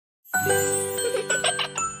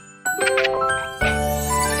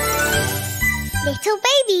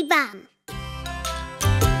LittleBabyBum.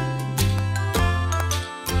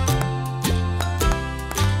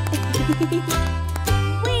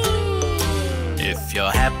 If you're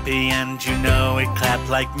happy and you know it, clap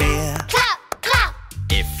like me. Clap, clap.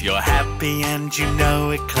 If you're happy and you know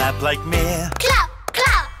it, clap like me. Clap,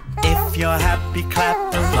 clap. If you're happy,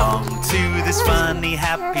 clap along to this funny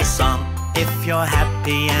happy song. If you're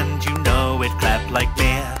happy and you know it, clap like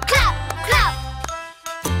me. Clap, clap.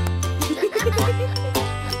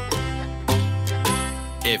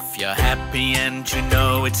 If you're happy and you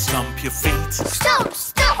know it, stomp your feet. Stomp,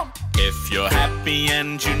 stomp. If you're happy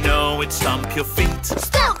and you know it, stomp your feet.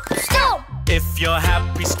 Stomp, stomp. If you're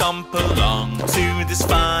happy, stomp along to this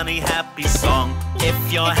funny happy song.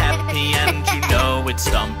 If you're happy and you know it,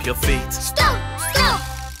 stomp your feet. Stomp, stomp.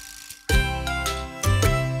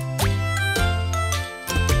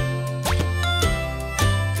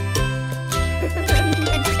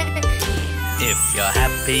 If you're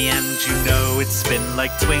happy and you know it, spin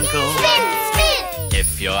like Twinkle. Spin, spin.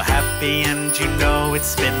 If you're happy and you know it,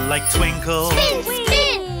 spin like Twinkle. Spin,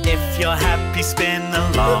 spin. If you're happy, spin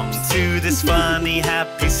along to this funny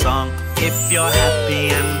happy song. If you're happy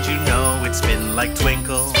and you know it, spin like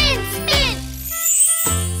Twinkle. Spin, spin.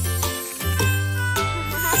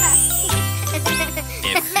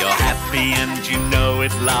 If you're happy and you know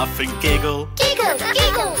it, laugh and giggle. Giggle,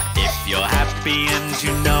 giggle. If you're happy and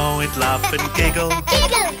you know it, laugh and giggle.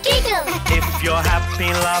 Giggle, giggle. If you're happy,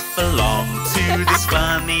 laugh along to this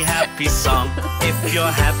funny happy song. If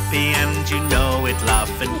you're happy and you know it,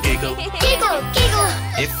 laugh and giggle. Giggle, giggle.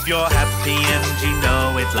 If you're happy and you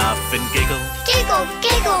know it, laugh and giggle. Giggle,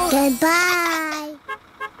 giggle. Goodbye.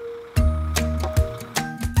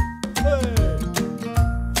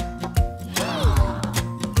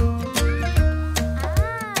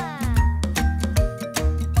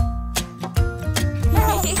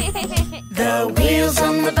 The wheels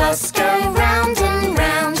on the bus go round and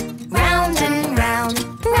round, round and round,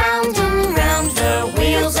 round and round. The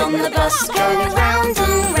wheels on the bus go round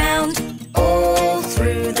and round, all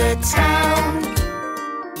through the town.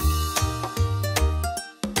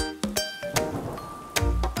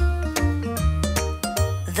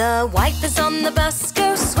 The wipers on the bus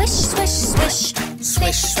go swish, swish, swish,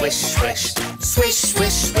 swish, swish, swish, swish,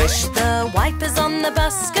 swish, swish. The wipers on the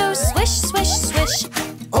bus go swish, swish, swish,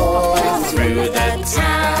 all through the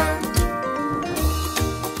town.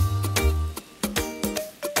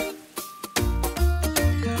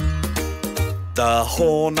 The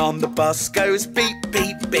horn on the bus goes beep,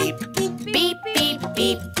 beep, beep. Beep, beep,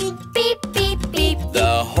 beep, beep, beep, beep, beep.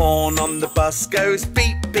 The horn on the bus goes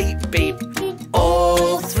beep, beep, beep.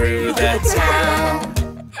 All through the town.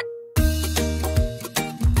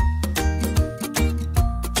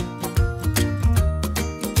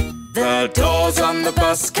 The doors on the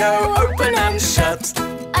bus go open and shut.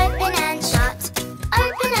 Open and shut.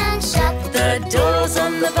 Open and shut. The doors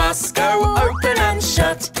on the bus go open and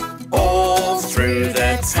shut, all through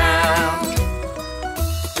the town.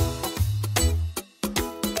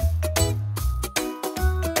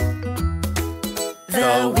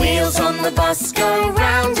 The wheels on the bus go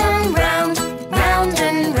round and round, round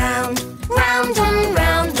and round, round and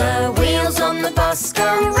round. The wheels on the bus go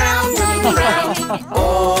round and round,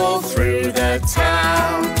 all through the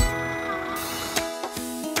town.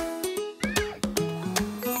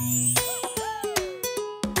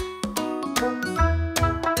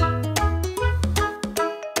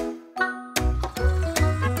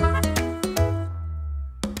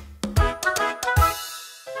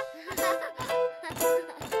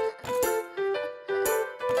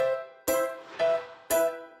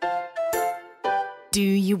 Do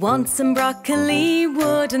you want some broccoli?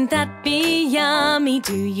 Wouldn't that be yummy?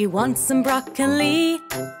 Do you want some broccoli?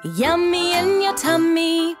 Yummy in your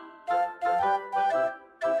tummy.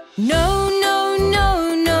 No, no,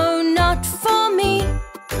 no, no, not for me.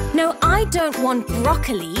 No, I don't want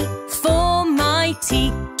broccoli for my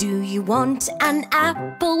tea. Do you want an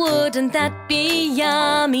apple? Wouldn't that be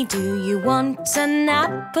yummy? Do you want an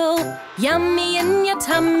apple? Yummy in your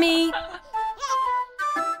tummy.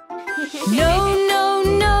 No, no,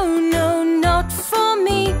 no, no, not for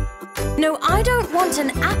me. No, I don't want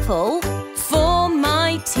an apple for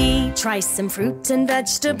my tea. Try some fruit and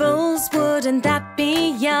vegetables. Wouldn't that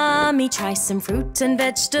be yummy? Try some fruit and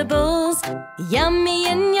vegetables. Yummy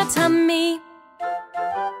in your tummy.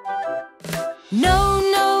 No,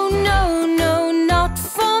 no, no, no, not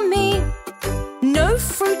for me. No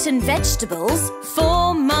fruit and vegetables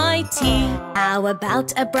for my tea. How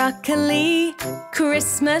about a broccoli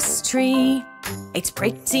Christmas tree? It's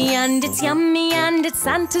pretty and it's yummy and it's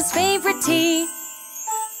Santa's favourite tea.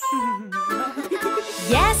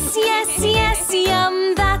 Yes, yes, yes,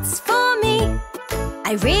 yum, that's for me.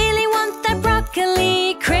 I really want that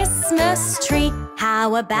broccoli Christmas tree.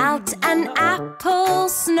 How about an apple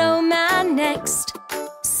snowman next?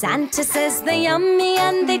 Santa says they're yummy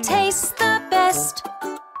and they taste the best.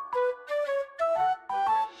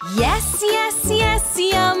 Yes, yes, yes,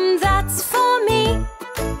 yum, that's for me.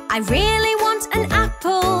 I really want an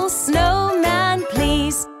apple snowman,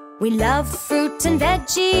 please. We love fruit and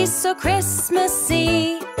veggies so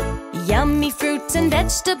Christmassy. Yummy fruit and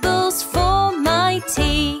vegetables for my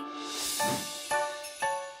tea.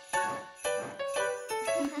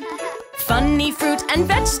 Funny fruit and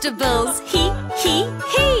vegetables, he, he.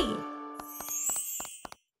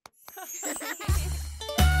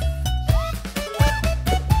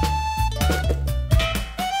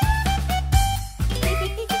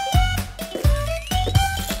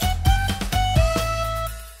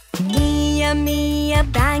 Mia, Mia,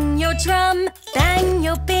 bang your drum, bang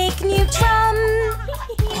your big new drum.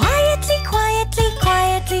 Quietly, quietly,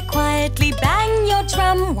 quietly, quietly, bang your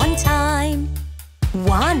drum one time.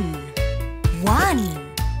 One.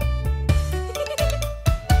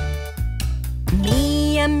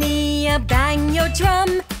 Mia, Mia, bang your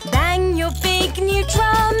drum, bang your big new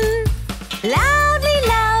drum. Loudly,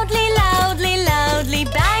 loudly, loudly, loudly,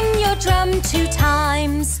 bang your drum 2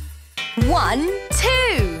 times. 1,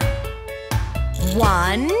 2.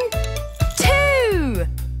 1, 2.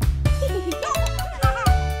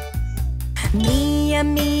 Mia,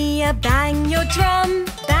 Mia, bang your drum,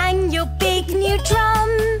 bang your big new drum.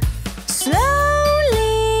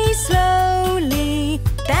 Slowly, slowly,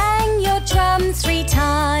 bang your drum 3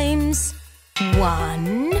 times.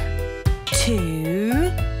 1,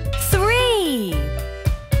 2, 3.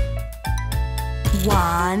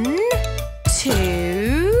 1,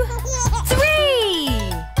 2, 3.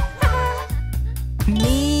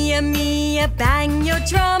 Mia, Mia, bang your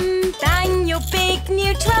drum, bang your big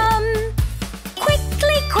new drum.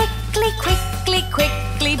 Quickly, quickly, quickly,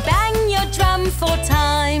 quickly, bang your drum 4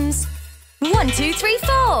 times. 1, 2, 3,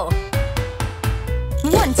 4.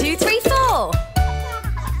 1, 2, 3, 4.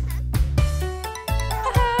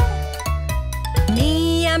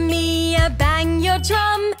 Mia, Mia, bang your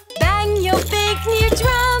drum, bang your big new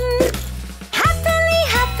drum. Happily,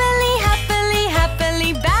 happily, happily,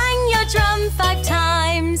 happily, bang your drum 5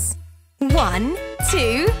 times. 1,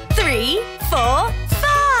 2, 3, 4,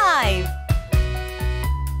 5.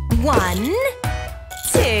 1,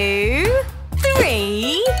 2,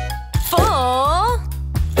 3, 4,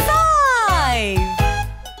 5.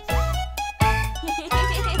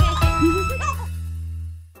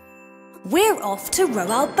 We're off to row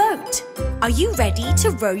our boat. Are you ready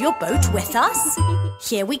to row your boat with us?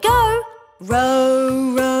 Here we go.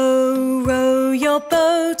 Row, row, row your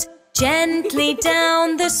boat gently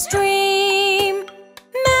down the stream.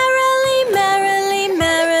 Merrily, merrily,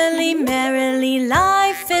 merrily, merrily,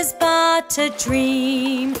 life is but a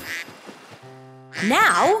dream.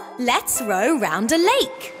 Now, let's row round a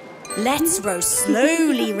lake. Let's row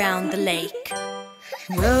slowly round the lake.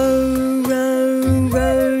 Row, row,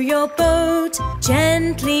 row your boat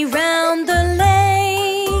gently round the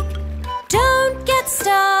lake. Don't get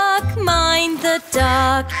stuck, mind the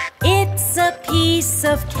duck, it's a piece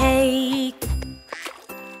of cake.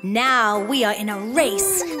 Now we are in a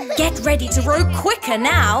race. Get ready to row quicker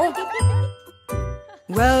now.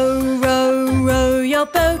 Row, row, row your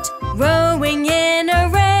boat, rowing in a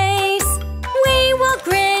race. We will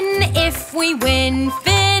grin if we win,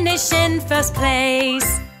 finish in first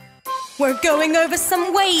place. We're going over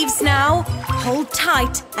some waves now. Hold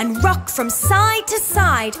tight and rock from side to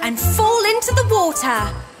side and fall into the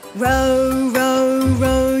water. Row, row,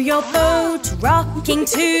 row your boat, rocking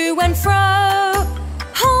to and fro.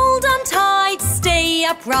 Hold on tight, stay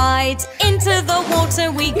upright, into the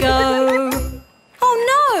water we go. Oh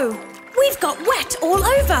no! We've got wet all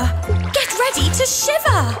over! Get ready to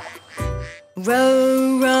shiver!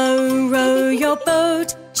 Row, row, row your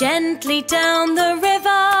boat gently down the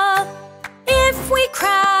river. If we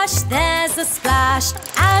crash, there's a splash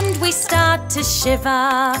and we start to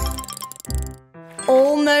shiver.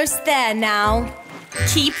 Almost there now.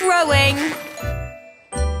 Keep rowing.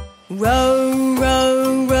 Row,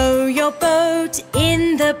 row, row your boat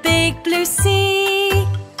in the big blue sea.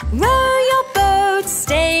 Row your boat,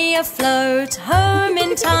 stay afloat, home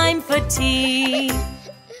in time for tea.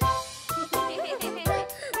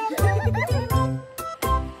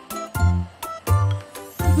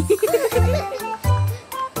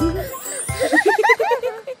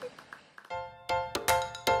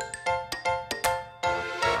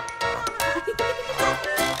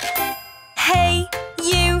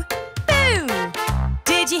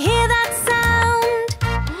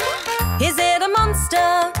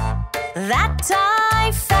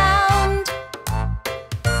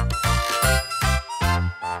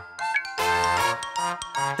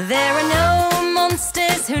 There are no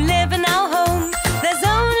monsters who live in our home. There's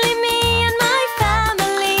only me and my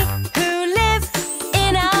family who live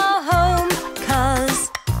in our home.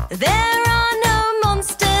 'Cause there are no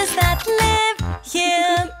monsters that live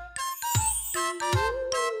here.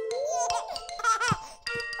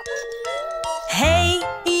 Hey,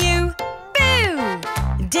 you, boo!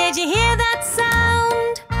 Did you hear that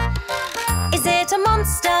sound? Is it a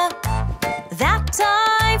monster that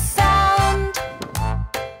I found?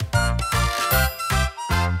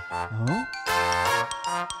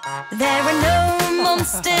 There are no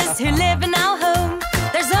monsters who live in our home.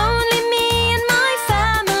 There's only me and my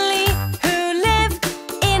family who live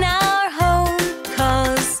in our home.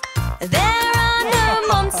 'Cause there are no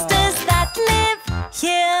monsters that live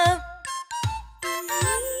here.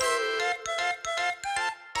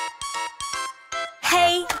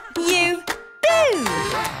 Hey, you, boo!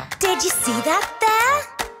 Did you see that there?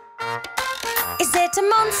 Is it a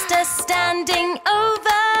monster standing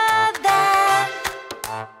over there?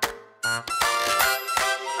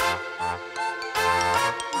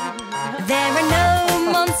 There are no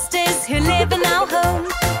monsters who live in our home.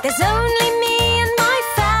 There's only me and my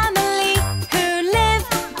family who live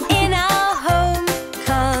in our home.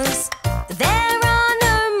 'Cause there are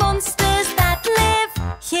no monsters that live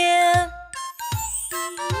here.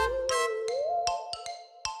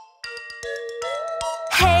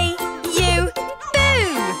 Hey, you, boo!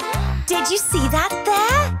 Did you see that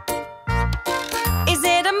there? Is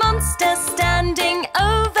it a monster standing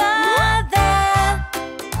over there?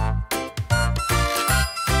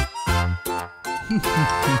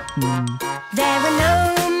 There are no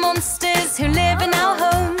monsters who live in our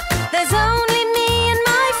home. There's only me and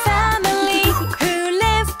my family who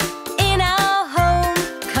live in our home.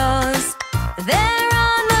 'Cause there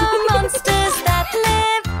are no monsters that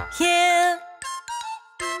live here.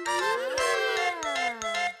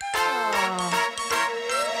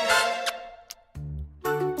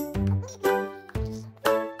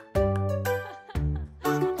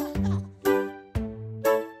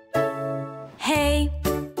 Hey,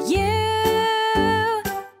 you,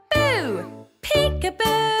 boo!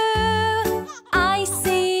 Peekaboo! I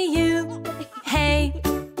see you. Hey,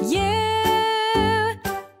 you,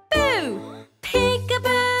 boo!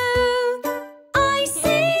 Peekaboo! I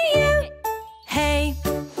see you. Hey,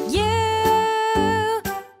 you,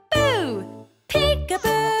 boo!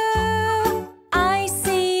 Peekaboo! I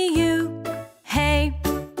see you. Hey,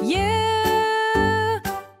 you,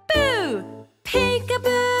 boo!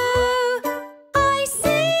 Peekaboo! I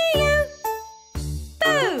see you.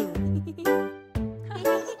 Boo!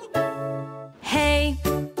 Hey,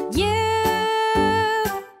 you,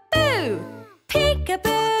 boo!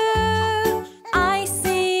 Peekaboo! I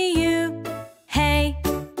see you. Hey,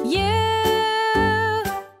 you,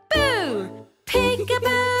 boo!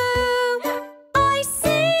 Peekaboo! I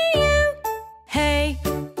see you. Hey,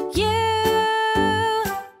 you,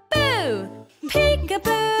 boo!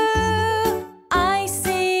 Peekaboo! I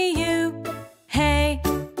see you. Hey,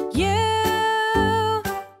 you,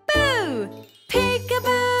 boo!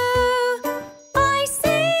 Peekaboo! I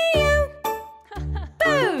see you.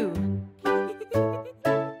 Boo!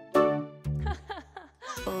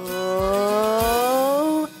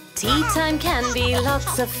 Oh, tea time can be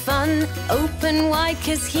lots of fun. Open wide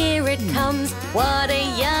 'cause here it comes. What a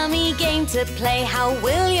yummy game to play. How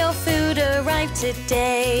will your food arrive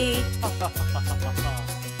today?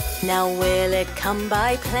 Now will it come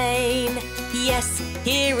by plane? Yes,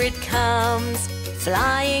 here it comes.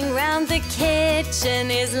 Flying round the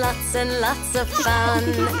kitchen is lots and lots of fun.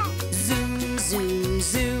 Zoom, zoom,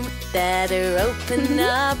 zoom, better open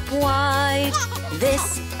up wide.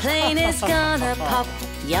 This plane is gonna pop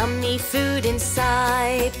yummy food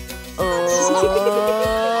inside. Oh,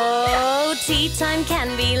 tea time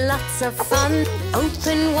can be lots of fun.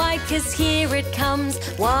 Open wide 'cause here it comes.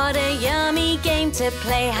 What a yummy game to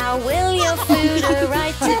play. How will your food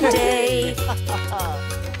arrive today?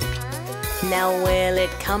 Now will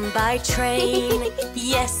it come by train?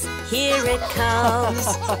 Yes, here it comes.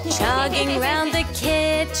 Chugging round the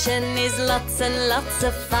kitchen is lots and lots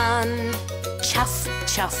of fun. Chuff,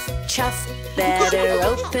 chuff, chuff, better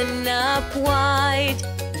open up wide.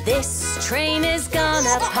 This train is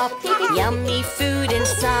gonna pop yummy food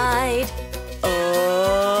inside. Oh,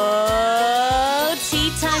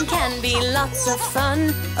 tea time can be lots of fun.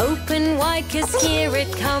 Open wide 'cause here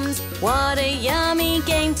it comes. What a yummy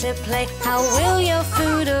game to play. How will your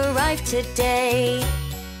food arrive today?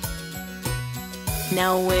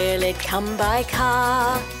 Now will it come by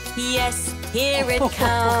car? Yes, here it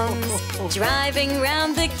comes. Driving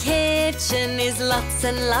round the kitchen is lots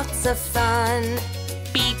and lots of fun.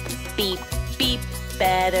 Beep, beep, beep,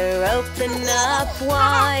 better open up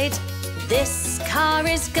wide. This car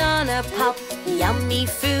is gonna pop yummy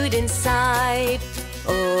food inside.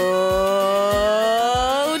 Oh,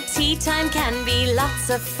 tea time can be lots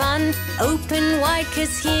of fun. Open wide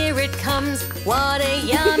 'cause here it comes. What a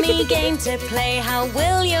yummy game to play. How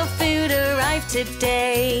will your food arrive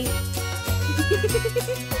today?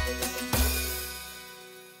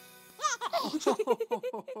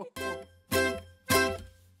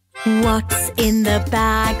 What's in the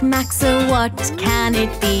bag, Max? Oh, what can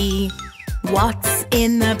it be? What's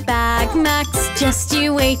in the bag, Max? Just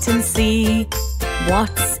you wait and see.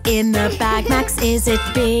 What's in the bag, Max? Is it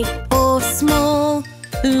big or small?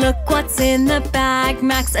 Look what's in the bag,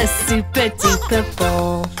 Max, a super duper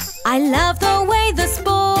ball. I love the way this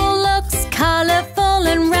ball looks colorful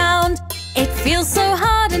and round. It feels so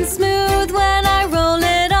hard and smooth when I roll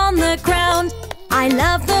it on the ground. I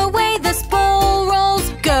love the way this ball rolls,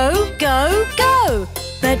 go, go, go.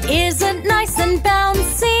 But is it nice and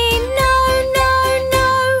bouncy? No, no, no.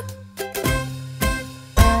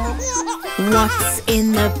 What's in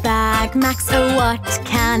the bag, Max? Oh, what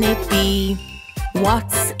can it be?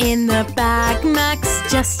 What's in the bag, Max?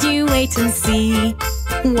 Just you wait and see.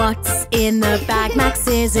 What's in the bag, Max?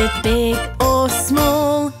 Is it big or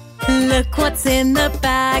small? Look what's in the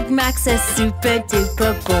bag, Max, a super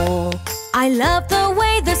duper ball. I love the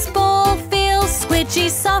way this ball feels, squidgy,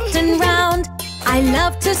 soft and round. I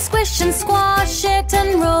love to squish and squash it and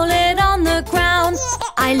roll it on the ground.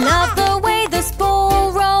 I love the way this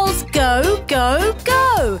ball rolls, go, go,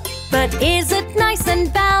 go. But is it nice and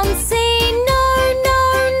bouncy? No, no,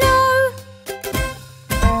 no.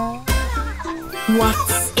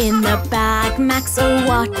 What's in the bag, Max? Oh,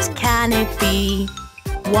 what can it be?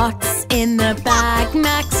 What's in the bag,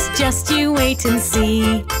 Max? Just you wait and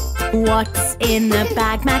see. What's in the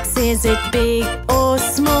bag, Max? Is it big or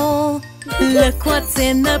small? Look what's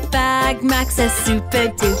in the bag, Max, a super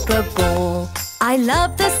duper ball. I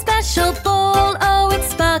love the special ball, oh,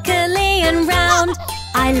 it's sparkly and round.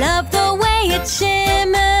 I love the way it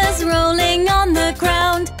shimmers, rolling on the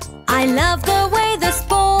ground. I love the way this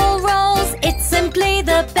ball rolls, it's simply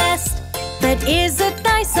the best. But is it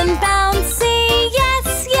nice and bouncy?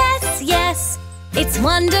 Yes, yes, yes. It's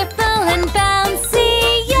wonderful and bouncy.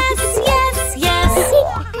 Yes, yes, yes.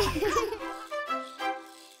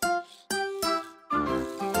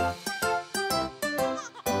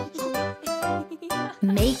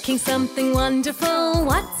 Making something wonderful,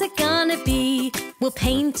 what's it gonna be? We'll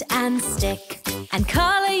paint and stick and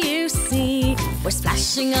color, you see. We're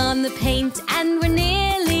splashing on the paint and we're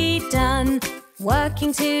nearly done.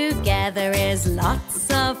 Working together is lots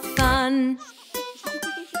of fun.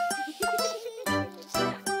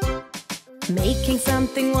 Making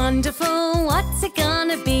something wonderful, what's it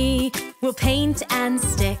gonna be? We'll paint and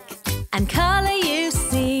stick and color, you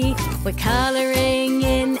see. We're coloring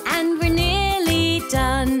in and we're nearly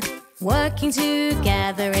done. Working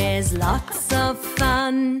together is lots of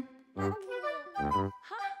fun.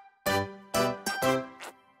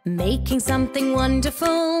 Making something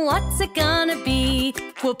wonderful, what's it gonna be?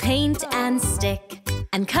 We'll paint and stick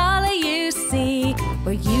and color, you see.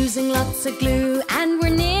 We're using lots of glue and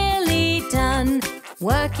we're nearly done.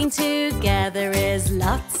 Working together is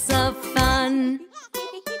lots of fun.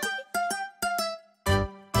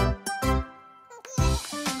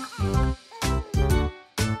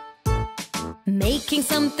 Making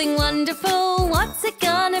something wonderful, what's it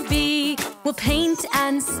gonna be? We'll paint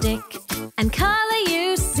and stick and color,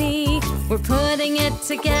 you see. We're putting it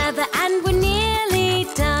together and we're nearly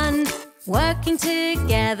done. Working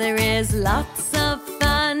together is lots of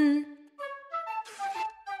fun.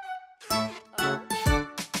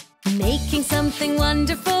 Making something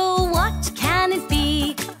wonderful, what can it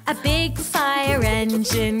be? A big fire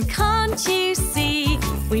engine, can't you see?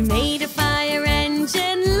 We made a fire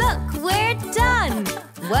engine, look, we're done.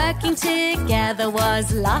 Working together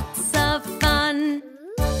was lots of fun.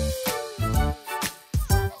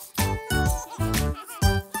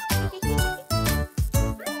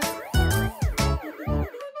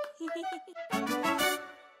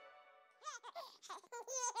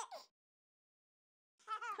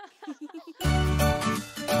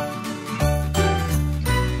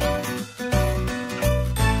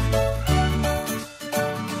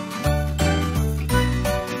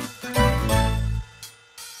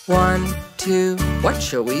 One, two, what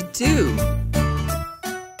shall we do?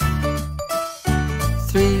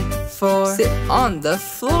 3, 4, sit on the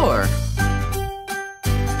floor.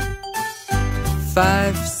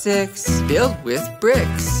 5, 6, build with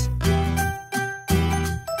bricks.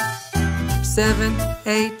 7,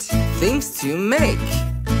 8, things to make.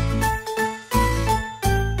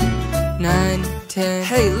 9, 10.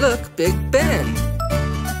 Hey, look, Big Ben.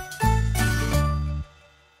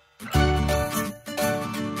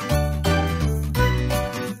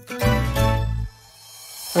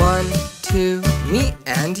 1, 2, me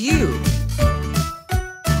and you.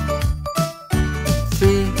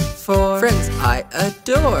 3, 4, friends I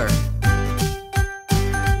adore.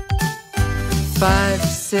 5,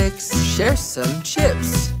 6, share some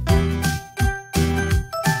chips.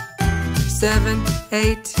 7,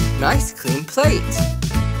 8, nice clean plate.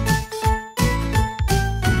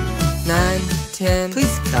 9, 10,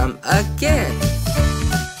 please come again.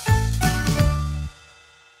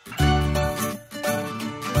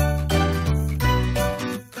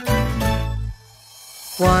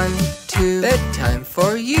 1, 2, bedtime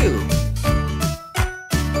for you.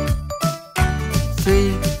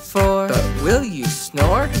 3, 4, but will you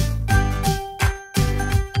snore?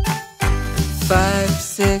 5,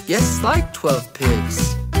 6, yes, like 12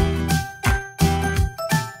 pigs.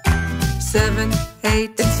 7,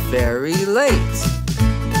 8, it's very late.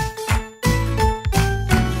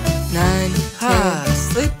 9, 10,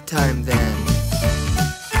 sleep time then.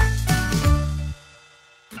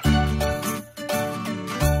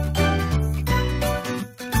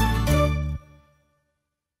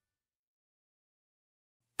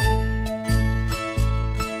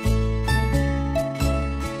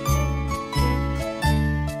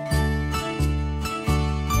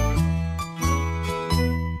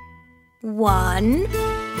 One,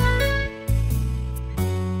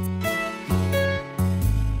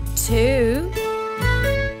 2,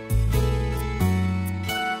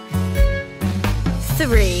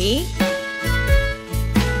 3,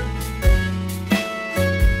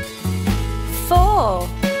 4,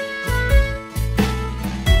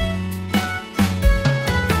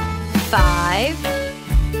 5,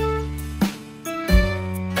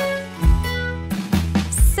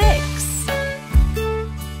 6,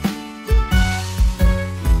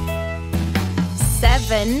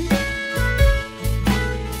 7,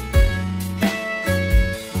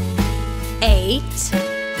 8,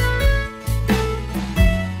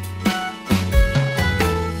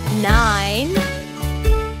 9,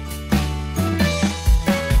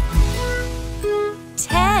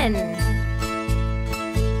 10,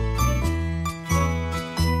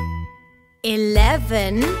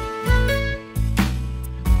 11,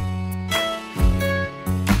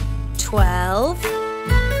 12,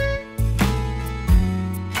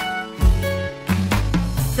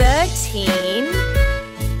 13,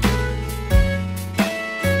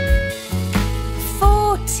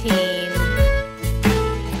 14,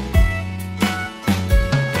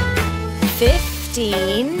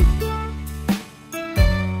 15,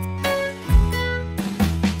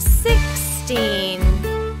 16,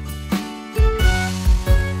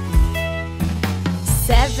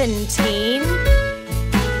 17,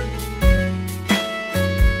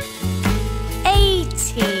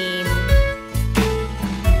 18,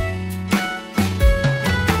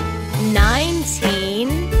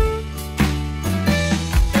 19,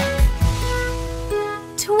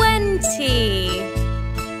 20.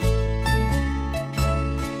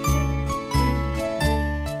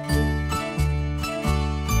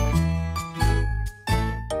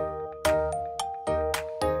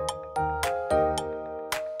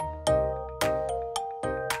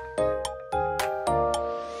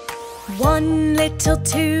 One little,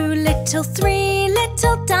 2 little, 3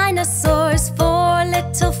 little dinosaurs. 4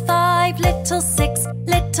 little, 5 little, 6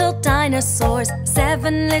 little dinosaurs.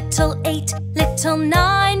 7 little, 8 little,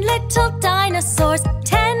 9 little dinosaurs.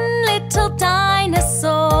 10 little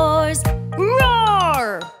dinosaurs.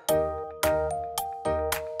 Roar!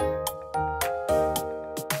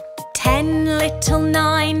 10 little,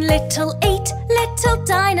 9 little, 8 little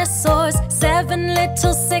dinosaurs. 7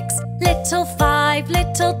 little, 6 little, 5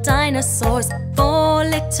 little dinosaurs. 4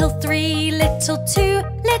 little, 3 little, 2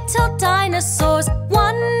 little dinosaurs.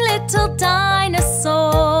 1 little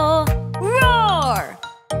dinosaur. Roar!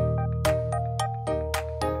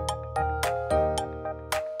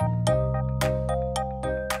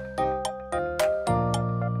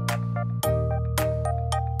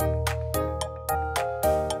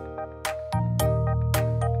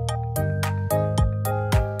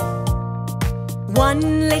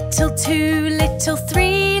 1 little, 2 little,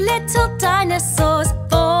 3 little dinosaurs.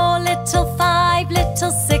 4 little, 5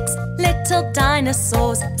 little, 6 little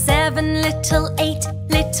dinosaurs. 7 little, 8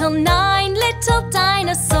 little, 9 little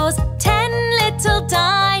dinosaurs. 10 little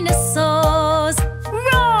dinosaurs.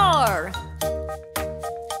 Roar!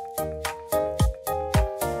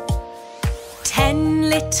 10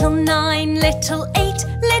 little, 9 little, 8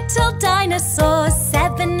 little dinosaurs.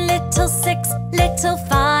 7 little, 6 little,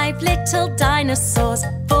 5 little dinosaurs.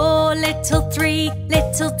 4 little, 3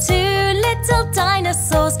 little, 2 little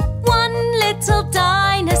dinosaurs. 1 little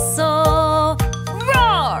dinosaur.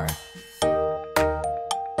 Roar!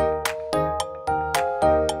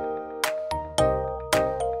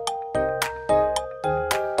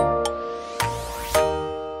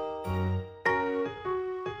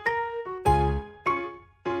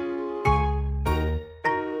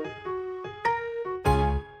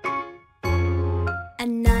 A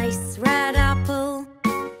nice red apple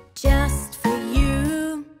just for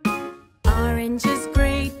you. Oranges,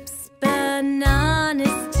 grapes,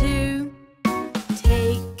 bananas too.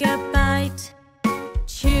 Take a bite,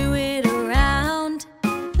 chew it around.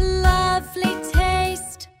 Lovely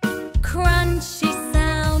taste, crunchy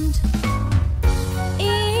sound.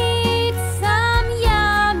 Eat some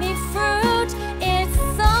yummy fruit. It's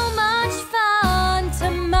so much fun to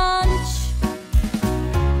munch.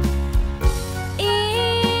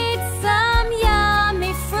 Eat some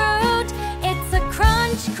yummy fruit. It's a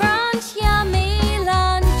crunch, crunch, yummy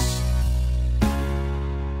lunch.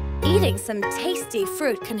 Eating some tasty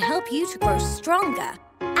fruit can help you to grow stronger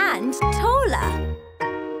and taller.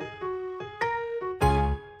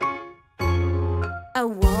 A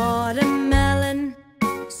watermelon,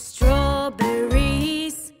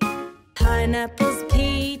 strawberries, pineapples,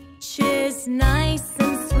 peaches, nice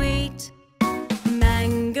and sweet.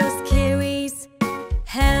 Mangoes, kiwis,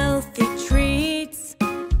 healthy treats.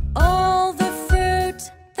 All the fruit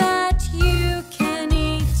that you can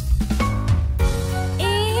eat.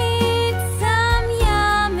 Eat some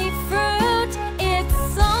yummy fruit. It's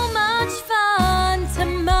so much fun to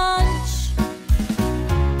munch.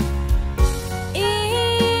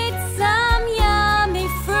 Eat some yummy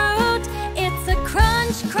fruit. It's a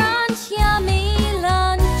crunch, crunch, yummy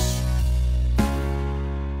lunch.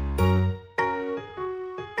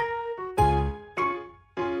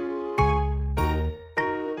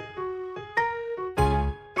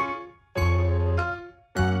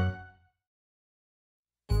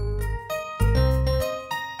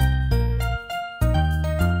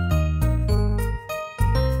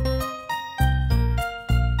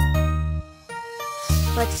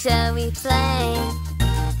 What shall we play?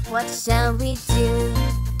 What shall we do?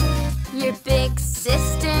 Your big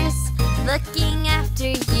sister's looking after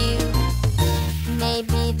you.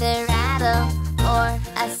 Maybe the rattle or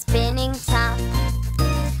a spinning top.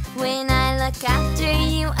 When I look after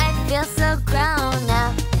you, I feel so grown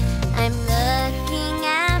up. I'm looking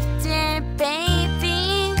after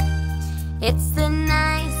baby. It's the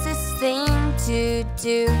nicest thing to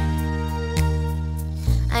do.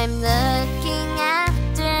 I'm looking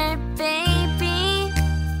after baby.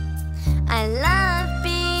 I love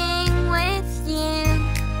being with you.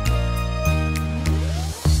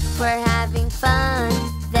 We're having fun,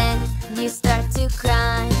 then you start to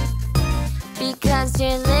cry. Because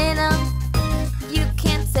you're little, you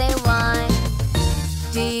can't say why.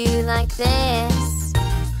 Do you like this?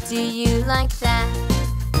 Do you like that?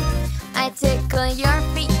 I tickle your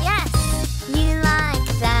feet, yes, you like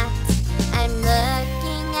that. I'm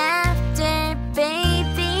looking after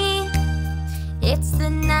baby. It's the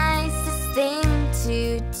nicest thing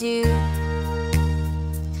to do.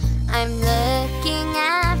 I'm looking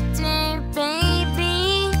after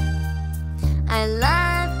baby. I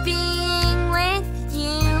love being with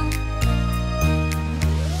you.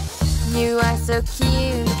 You are so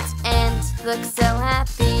cute and look so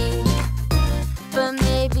happy. But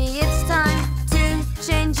maybe it's time to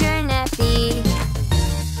change your nappy.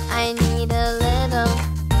 I need a little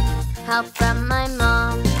help from my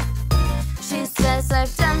mom. She says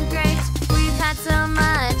I've done great, we've had so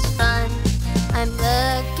much fun. I'm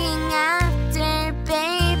looking after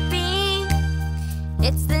baby.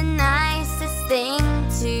 It's the nicest thing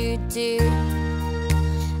to do.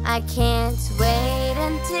 I can't wait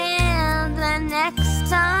until the next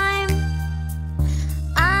time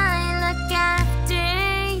I look after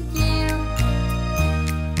you.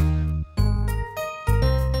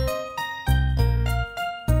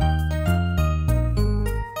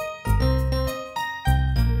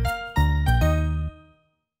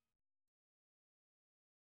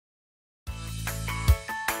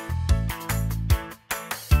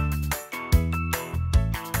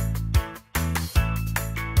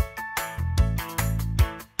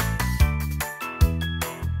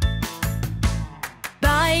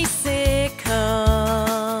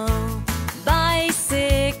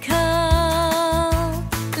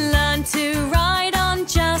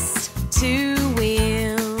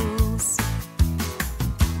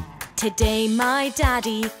 Today my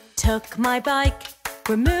daddy took my bike,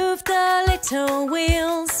 removed the little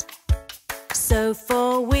wheels. So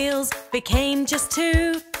 4 wheels became just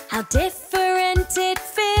 2, how different it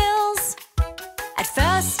feels. At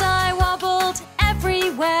first I wobbled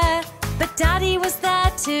everywhere, but Daddy was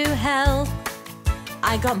there to help.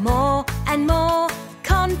 I got more and more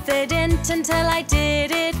confident until I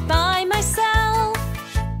did it by myself.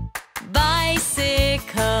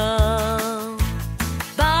 Bicycle,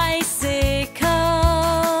 bicycle,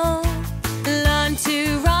 learn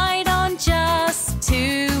to ride on just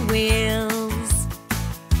 2 wheels.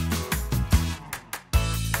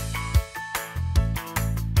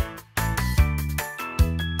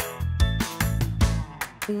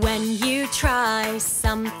 When you try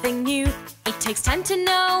something new, it takes time to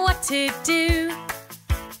know what to do.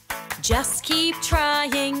 Just keep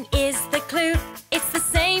trying is the clue. It's the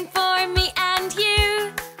same for me and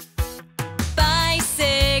you.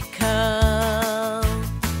 Bicycle,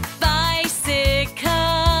 bicycle,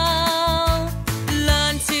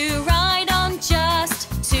 learn to ride on just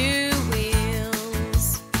 2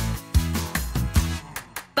 wheels.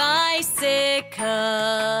 Bicycle,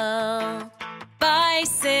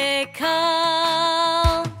 bicycle,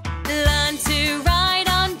 learn to ride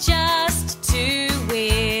on just 2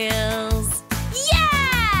 wheels.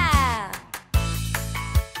 Yeah!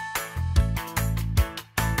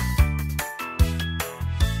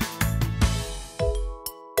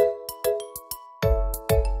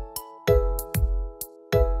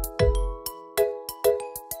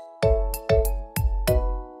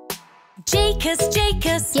 Jacus,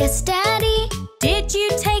 Jacus, Yes, Daddy. did you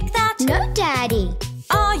take that? No, Daddy.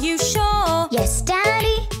 Are you sure? Yes,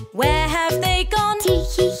 Daddy. Where have they gone? Tee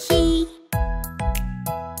hee hee.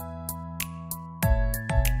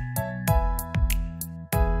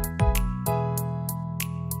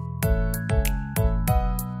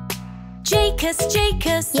 Jacus,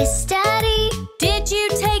 Jacus, Yes, Daddy. did you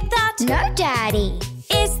take that? No, Daddy.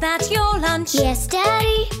 Is that your lunch? Yes,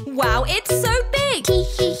 Daddy. Wow, it's so big! Tee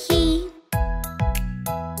hee hee.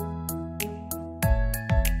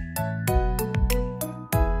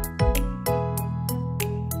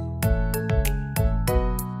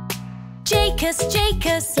 Jacus,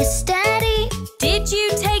 Jacus, Yes, Daddy. did you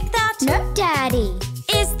take that? No, Daddy.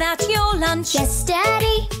 Is that your lunch? Yes,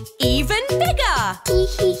 Daddy. Even bigger! Tee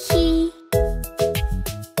hee hee.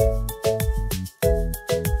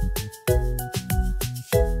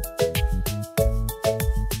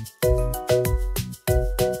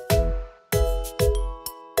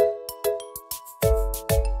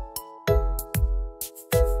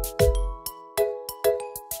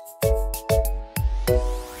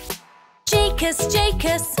 Jacus,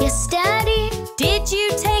 Jacus, Yes, Daddy. did you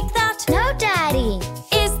take that? No, Daddy.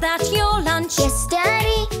 Is that your lunch? Yes,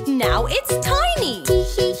 Daddy. Now it's tiny! Tee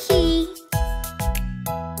hee hee.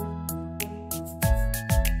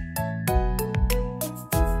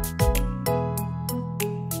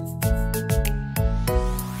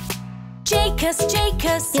 Jacus,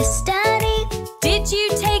 Jacus, Yes, Daddy. did you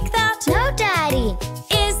take that? No, Daddy.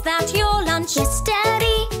 Is that your lunch? Yes,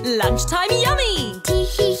 Daddy. Lunchtime yummy! Tee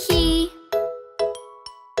hee hee.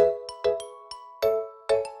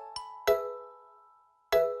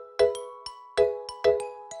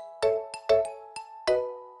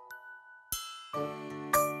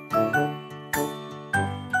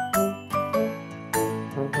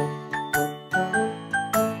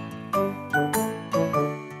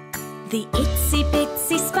 The itsy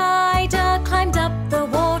bitsy spider climbed up the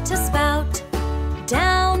water spout.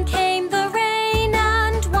 Down came the rain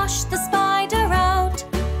and washed the spider out.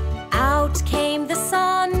 Out came the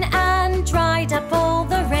sun and dried up all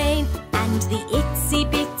the rain. And the itsy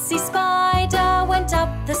bitsy spider went up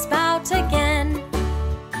the spout again.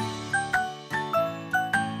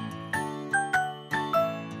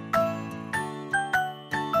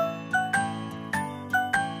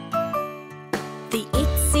 The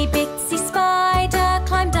itsy bitsy spider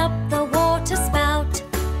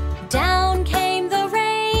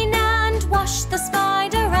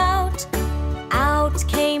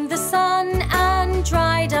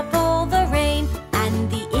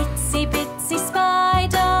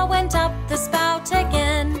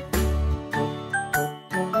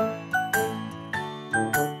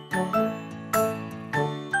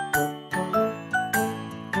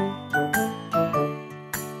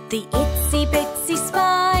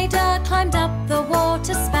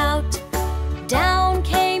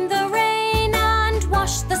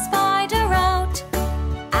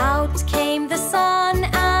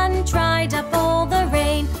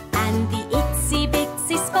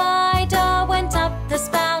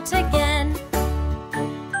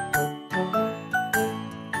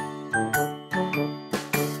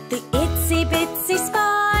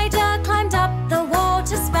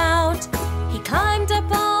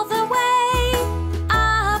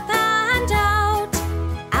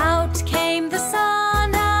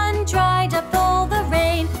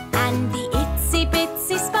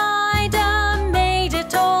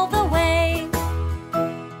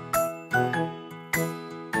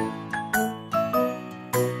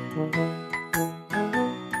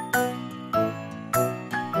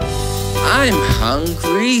I'm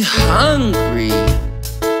hungry, hungry.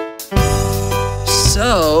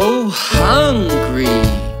 So hungry.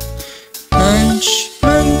 Munch,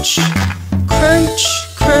 munch, crunch,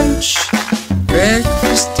 crunch.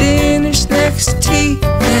 Breakfast, dinner, snacks, tea,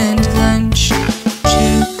 and lunch.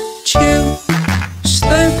 Chew, chew,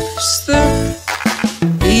 slurp, slurp.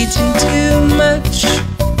 Eating too much.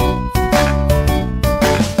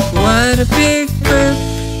 What a big burp.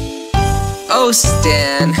 Oh,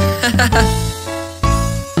 Stan.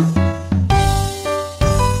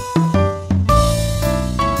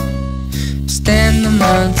 Stan the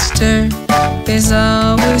monster is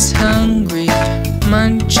always hungry.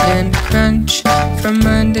 Munch and crunch from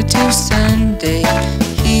Monday to Sunday.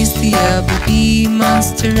 He's the LBB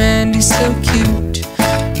monster and he's so cute.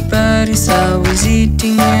 But he's always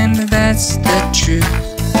eating and that's the truth.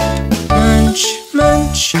 Munch,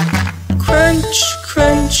 munch, crunch,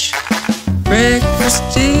 crunch. Breakfast,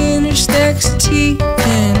 dinner, snacks, tea,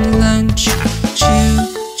 and lunch. Chew,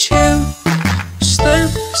 chew,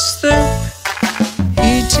 slurp, slurp.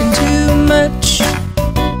 Eating too much.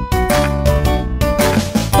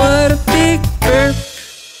 What a big burp.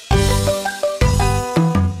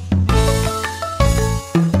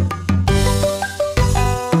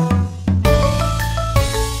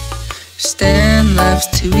 Stan loves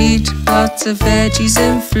to eat lots of veggies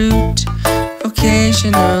and fruit.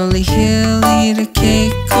 Occasionally he'll eat a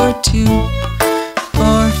cake or two,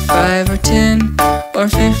 or 5 or 10 or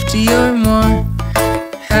 50 or more.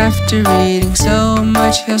 After eating so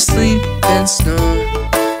much he'll sleep and snore.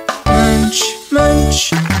 Munch,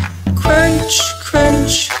 munch, crunch,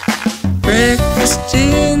 crunch. Breakfast,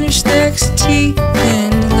 dinner, snacks, tea,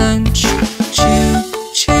 and lunch. Chew,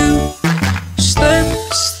 chew, slurp,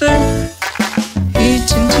 slurp.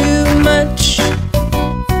 Eating too much.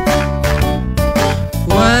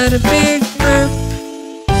 What a big burp.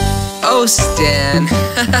 Oh, Stan.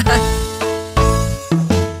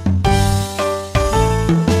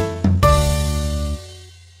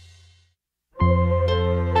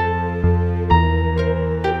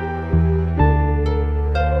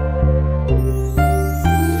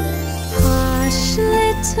 Hush,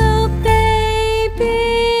 little baby,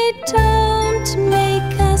 don't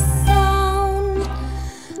make a sound.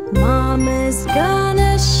 Mama's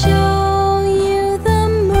gonna show you the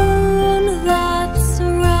moon that's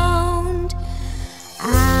around.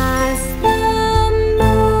 As the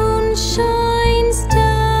moon shines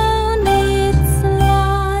down its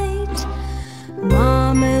light,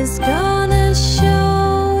 Mama's gonna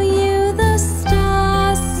show you the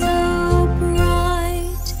stars so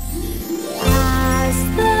bright. As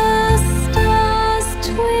the stars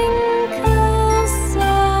twinkle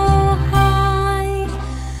so high,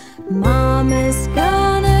 Mama's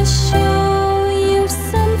gonna show you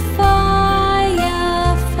some fireflies.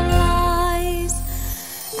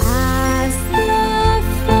 As the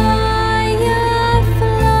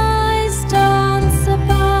fireflies dance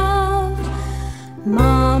above,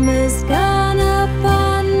 Mama's gonna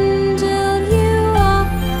bundle you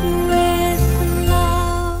up with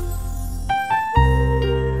love.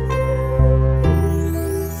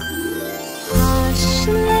 Hush,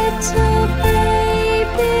 little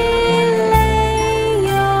baby, lay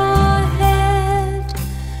your head.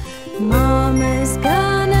 Mama's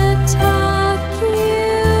gonna tuck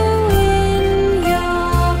you in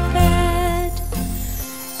your bed.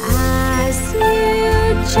 As you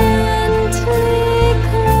gently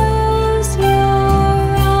close your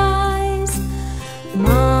eyes,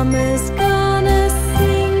 Mama's gonna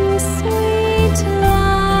sing sweet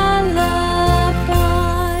lullabies.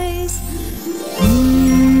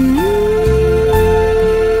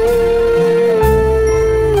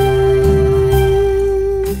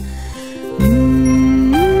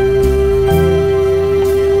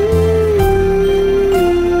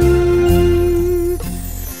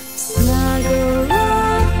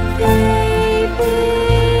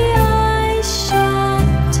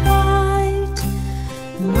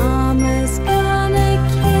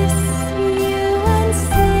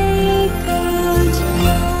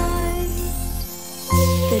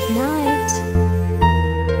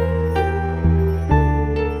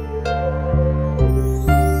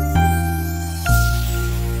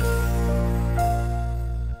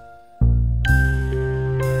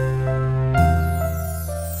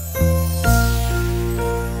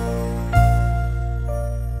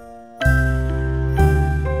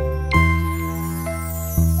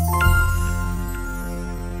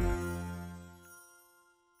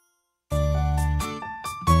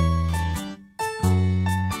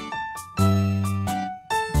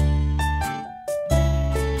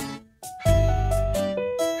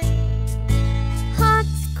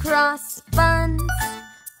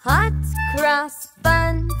 cross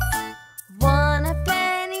buns. 1 a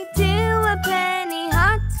penny, 2 a penny,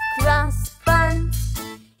 hot cross buns.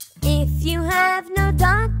 If you have no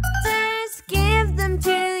daughters, give them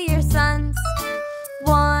to your sons.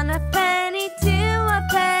 1 a penny, 2 a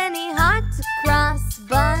penny, hot cross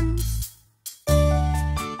buns.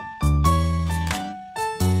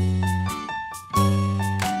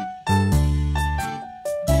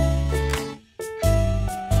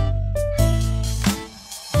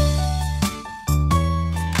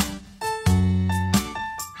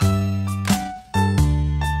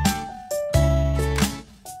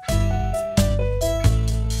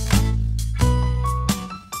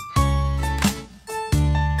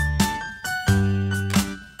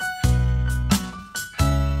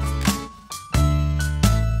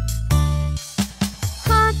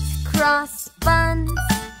 Cross buns,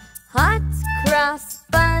 hot cross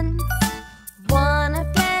buns. 1 a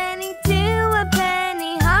penny, 2 a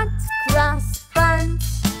penny, hot cross buns.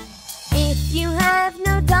 If you have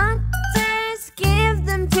no daughters, give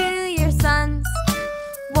them to your sons.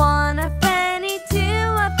 1 a penny, 2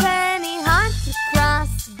 a penny, hot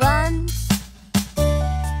cross buns.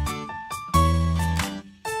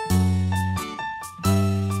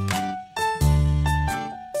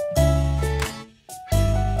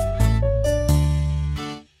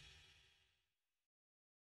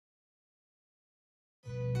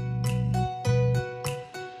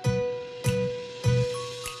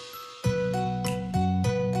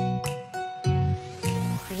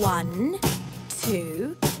 One,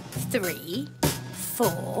 2, 3,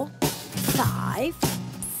 4, 5,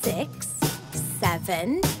 6,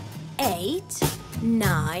 7, 8,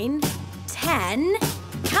 9, 10.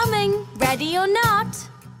 Coming, ready or not?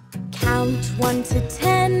 Count 1 to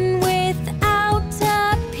 10 without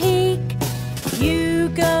a peek. You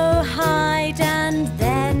go hide and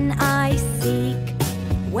then I seek.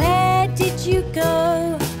 Where did you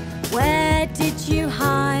go? Where did you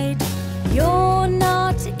hide? You're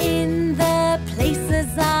not in the places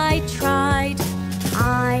I tried.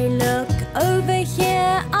 I look over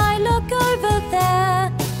here, I look over there.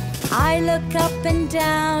 I look up and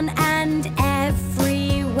down and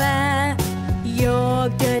everywhere. You're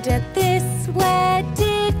good at this, where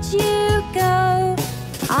did you go?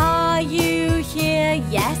 Are you here?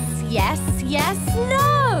 Yes, yes, yes,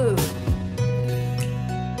 no!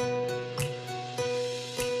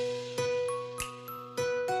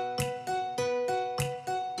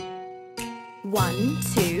 1,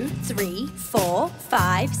 2, 3, 4,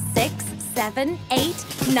 5, 6, 7, 8,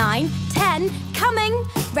 9, 10. Coming,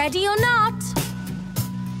 ready or not?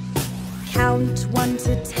 Count 1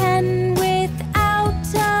 to 10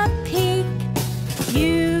 without a peek.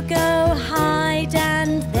 You go hide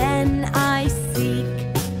and then I seek.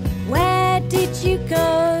 Where did you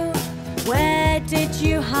go? Where did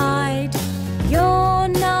you hide? You're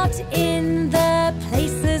not in the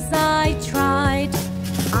places I tried.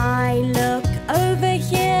 I look over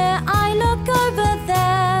here, I look over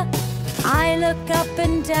there. I look up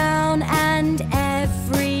and down and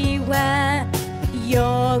everywhere.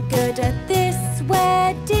 You're good at this,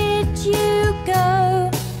 where did you go?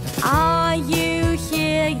 Are you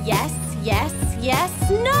here? Yes, yes, yes,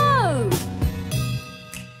 no!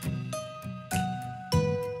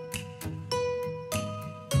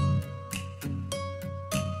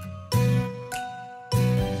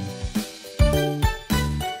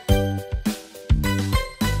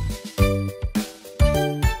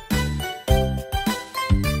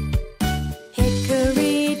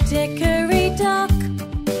 Hickory dickory dock,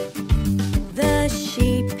 the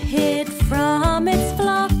sheep hid from its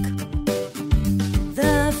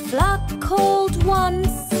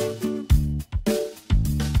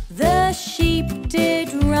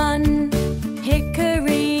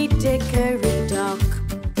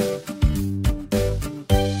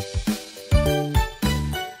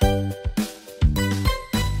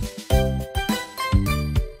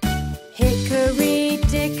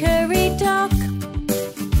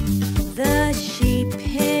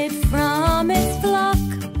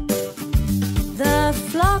The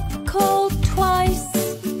flock called thrice,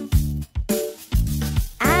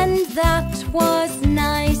 and that was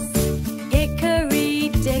wise. Hickory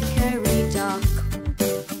dickory dock.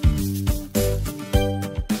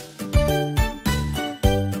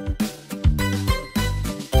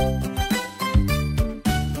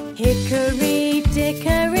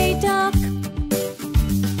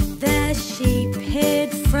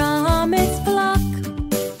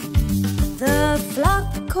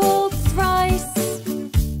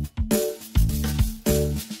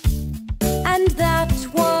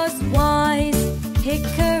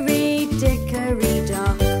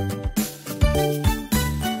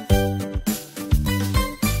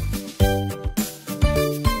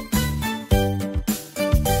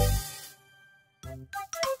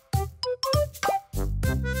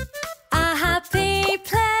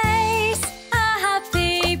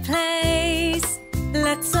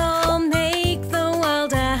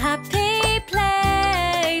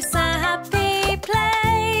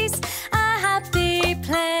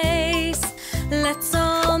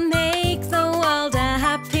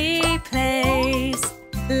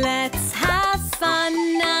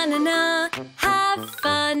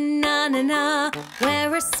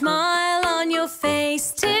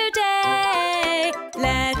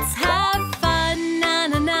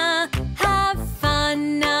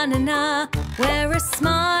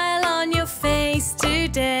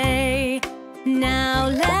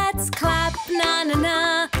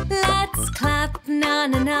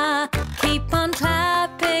 na. Keep on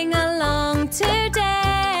clapping along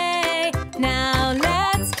today. Now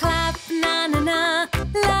let's clap, na na na.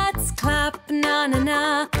 Let's clap, na na na.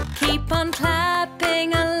 Keep on clapping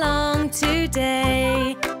along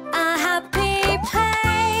today. A happy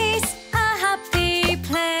place, a happy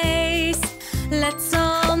place. Let's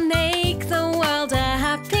all make the world a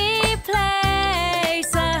happy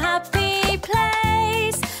place. A happy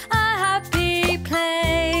place, a happy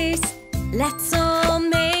place. Let's all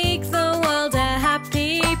make the world a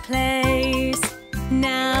happy place.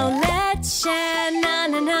 Now let's share, na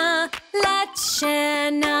na na. Let's share,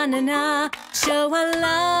 na na na. Show a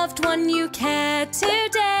loved one you care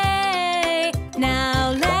today.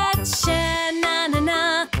 Now let's share, na na na.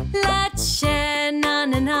 Let's share, na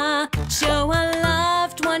na na. Show a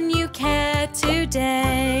loved one you care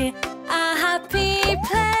today. A happy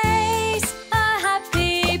place, a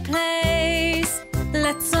happy place.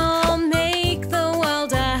 Let's all make the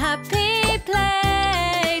world a happy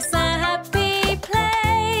place. A happy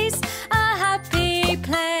place, a happy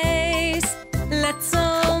place. Let's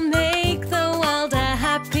all make the world a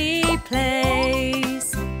happy place.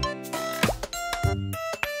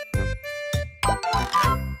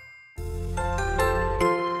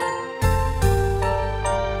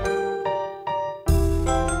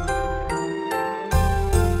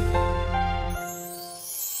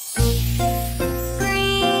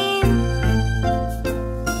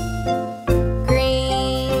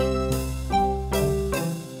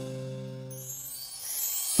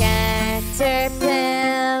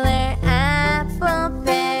 Caterpillar, apple,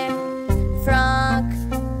 pear, frog.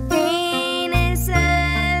 Green is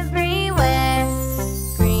everywhere.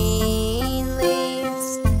 Green leaves,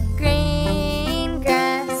 green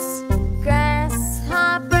grass.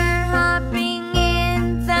 Grasshopper hopping in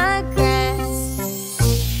the grass.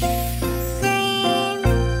 Green,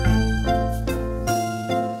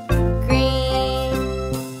 green.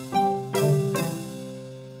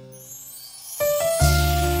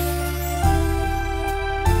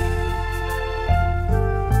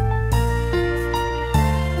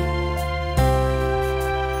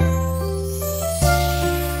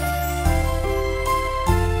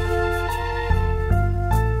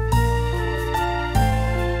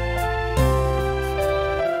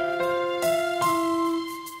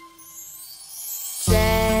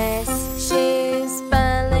 Dress, shoes,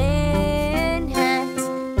 balloon hat.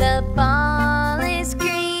 The ball is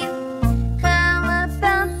green. How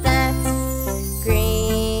about that?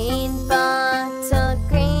 Green bottle,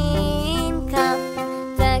 green cup.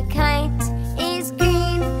 The kite is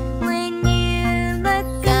green when you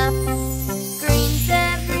look up. Green's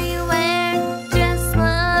everywhere, just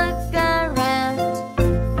look around.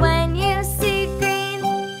 When you see green,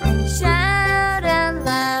 shout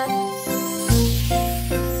aloud.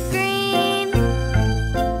 Green,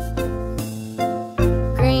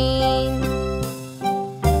 green,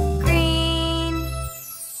 green.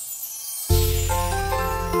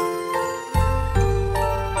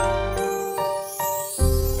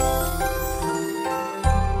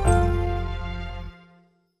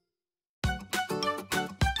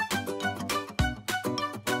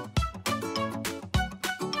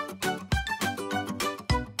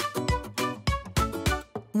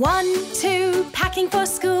 One, two, packing for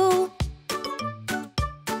school.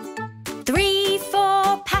 3,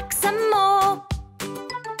 4, pack some more.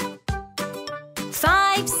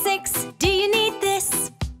 5, 6, do you need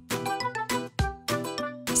this?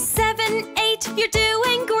 7, 8, you're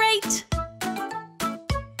doing great.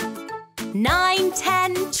 9,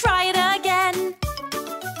 10, try it again.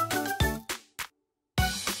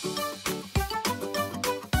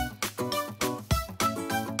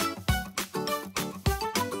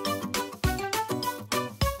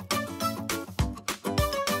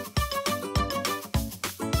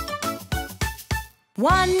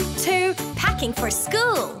 One, two, packing for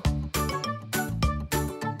school.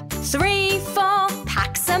 3, 4,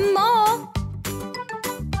 pack some more.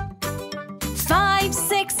 5,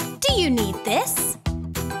 6, do you need this?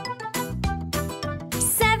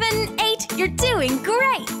 7, 8, you're doing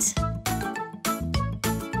great.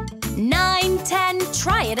 9, 10,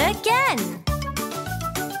 try it again.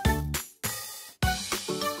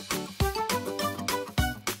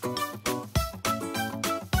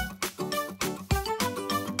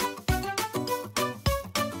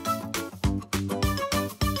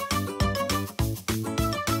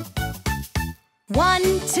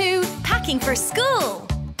 One, two, packing for school.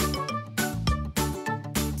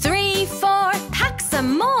 3, 4, pack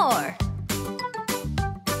some more.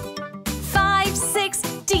 5, 6,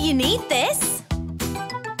 do you need this?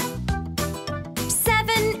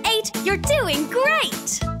 7, 8, you're doing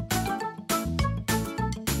great.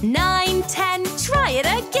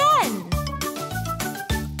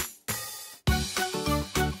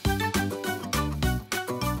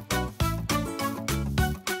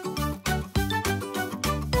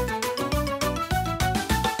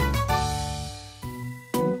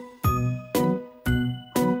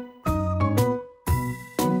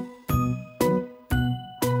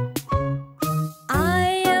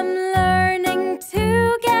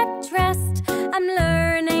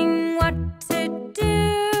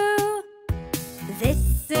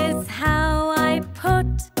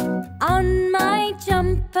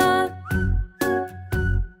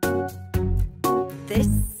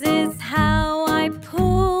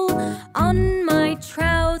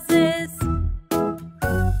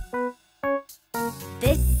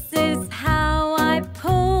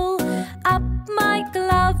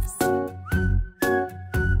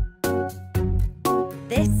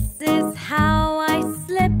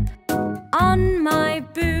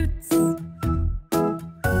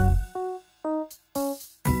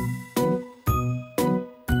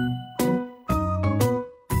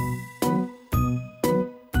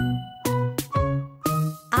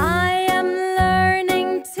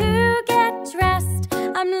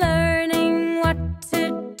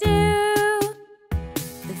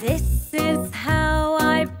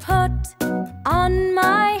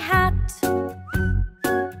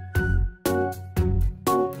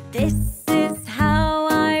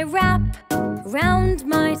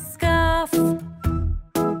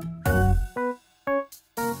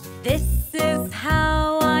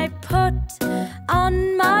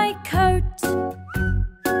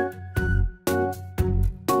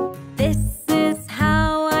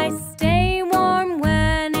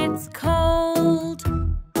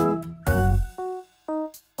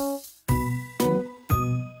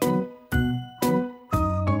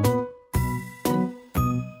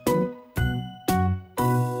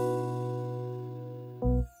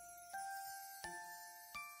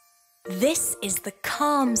 This is the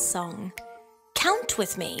calm song. Count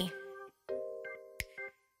with me.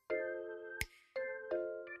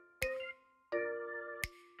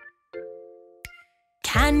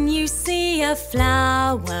 Can you see a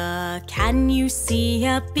flower? Can you see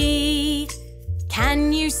a bee?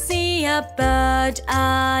 Can you see a bird,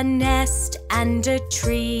 a nest and a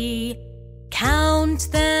tree?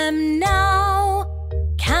 Count them now.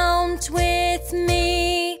 Count with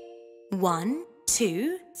me. 1,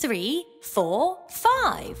 2, 3, 4,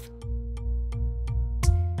 5.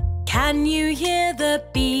 Can you hear the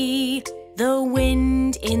bee, the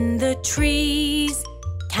wind in the trees?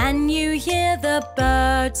 Can you hear the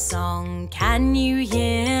bird song? Can you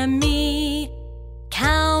hear me?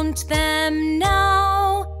 Count them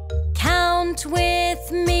now. Count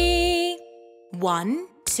with me. 1,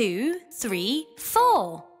 2, 3,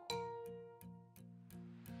 4.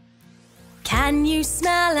 Can you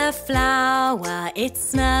smell a flower? Its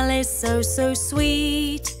smell is so, so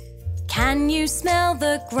sweet. Can you smell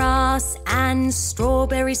the grass and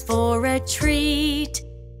strawberries for a treat?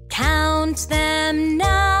 Count them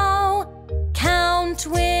now. Count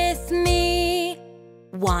with me.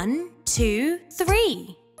 1, 2,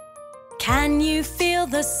 3. Can you feel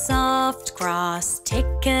the soft grass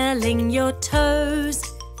tickling your toes?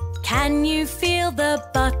 Can you feel the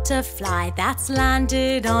butterfly that's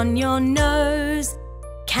landed on your nose?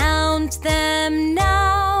 Count them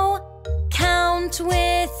now. Count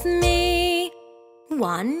with me.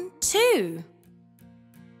 1, 2.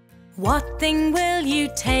 What thing will you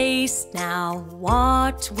taste now?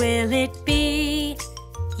 What will it be?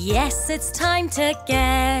 Yes, it's time to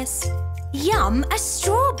guess. Yum, a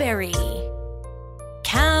strawberry.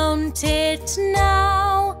 Count it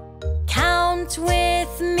now. Count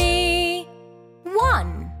with me.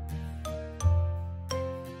 1.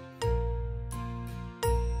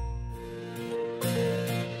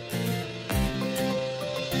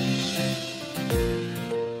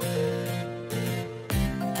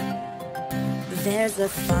 There's a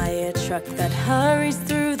fire truck that hurries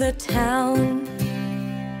through the town.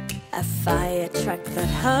 A fire truck that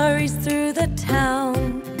hurries through the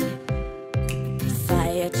town.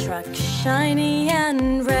 Fire truck shiny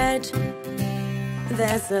and red.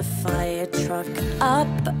 There's a fire truck up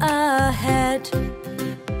ahead.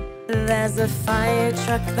 There's a fire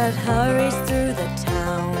truck that hurries through the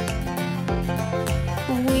town.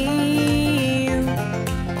 Wee-oo,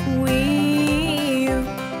 wee-oo,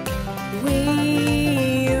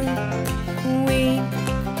 wee-oo, wee.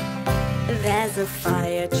 There's a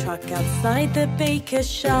fire truck outside the baker's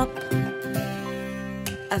shop.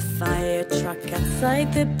 A fire truck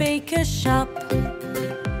outside the baker's shop.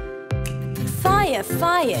 Fire,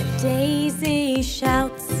 fire, Daisy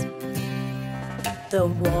shouts. The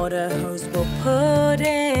water hose will put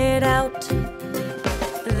it out.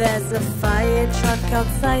 There's a fire truck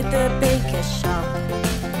outside the baker's shop.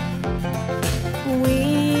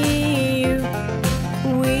 Wee-oo,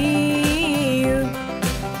 wee-oo,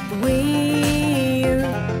 wee-oo,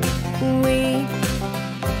 wee.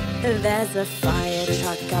 There's a fire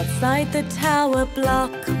truck outside the tower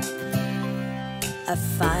block. A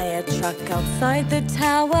fire truck outside the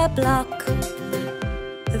tower block.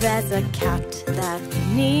 There's a cat that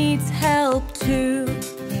needs help too.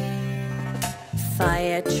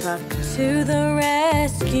 Fire truck to the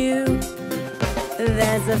rescue.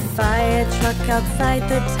 There's a fire truck outside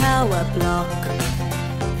the tower block.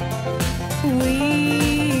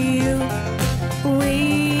 Wee-oo,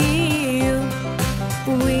 wee-oo,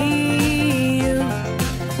 wee-oo,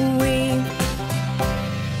 wee.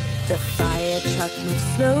 The fire truck moves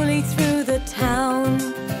slowly through the town.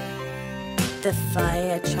 The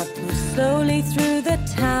fire truck moves slowly through the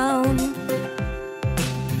town.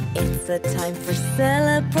 It's a time for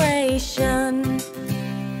celebration.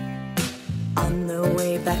 On the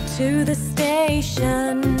way back to the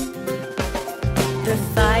station. The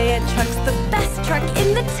fire truck's the best truck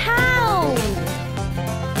in the town.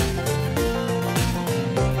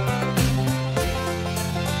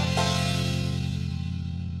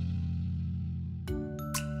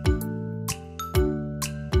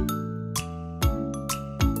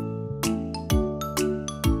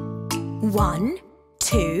 One,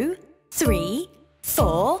 2, 3,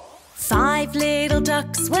 4, 5 little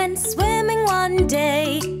ducks went swimming one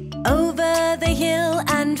day, over the hill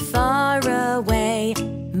and far away.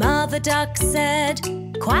 Mother duck said,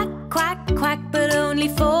 quack, quack, quack, but only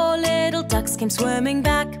 4 little ducks came swimming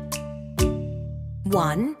back.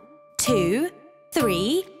 1, 2,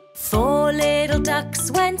 3, 4 little ducks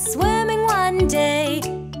went swimming one day,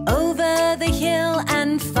 over the hill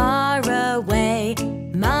and far away.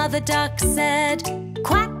 Mother duck said,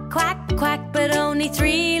 quack, quack, quack, but only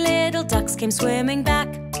 3 little ducks came swimming back.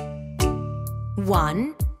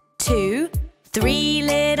 1, 2, 3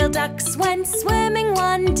 little ducks went swimming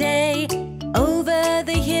one day, over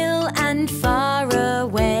the hill and far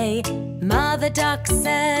away. Mother duck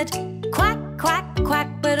said, quack, quack, quack,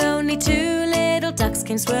 but only 2 little ducks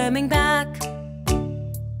came swimming back.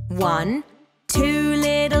 1, 2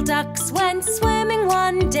 little ducks went swimming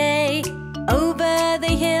one day, over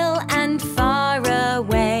the hill and far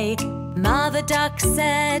away. Mother duck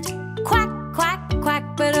said, quack, quack, quack,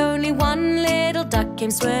 but only 1 little duck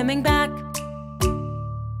came swimming back.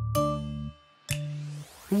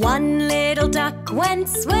 1 little duck went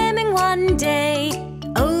swimming one day,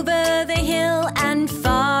 over the hill and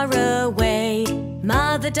far away.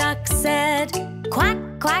 Mother duck said, quack,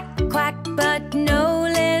 quack, quack, but no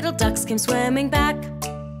little ducks came swimming back.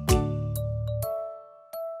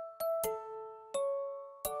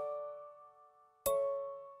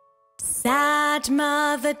 Sad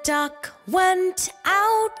Mother Duck went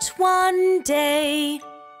out one day,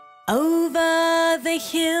 over the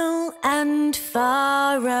hill and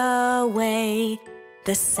far away.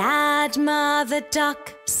 The sad Mother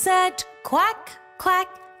Duck said quack, quack,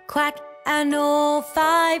 quack, and all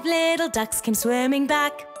 5 little ducks came swimming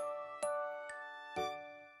back.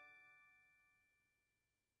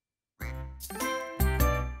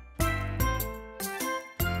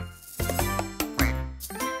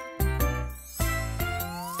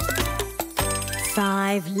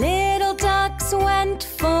 Five little ducks went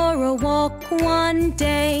for a walk one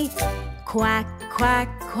day. Quack, quack,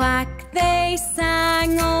 quack, they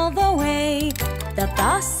sang all the way. The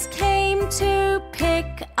bus came to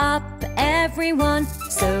pick up everyone,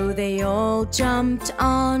 so they all jumped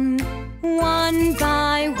on, one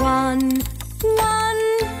by one. 1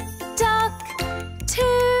 duck,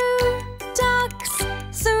 2 ducks,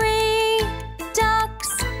 3 ducks,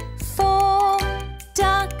 4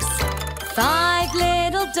 ducks, 5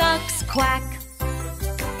 little ducks quack.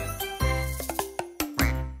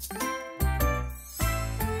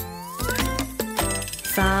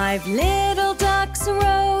 Five little ducks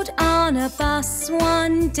rode on a bus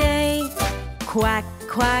one day. Quack,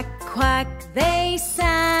 quack, quack, they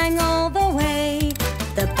sang all the way.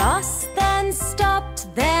 The bus then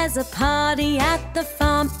stopped, there's a party at the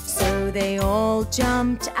farm, so they all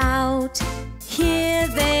jumped out, here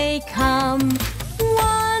they come.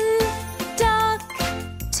 1 duck,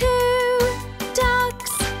 2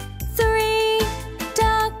 ducks, 3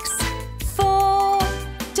 ducks, 4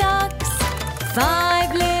 ducks,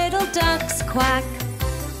 5 little ducks quack.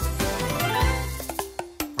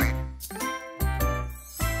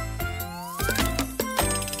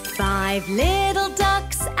 Five little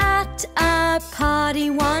ducks at a party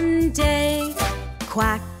one day.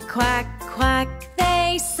 Quack, quack, quack,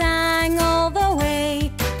 they sang all the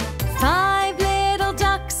way. 5 little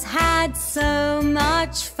ducks had so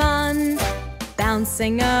much fun,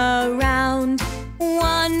 bouncing around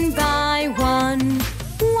one by one.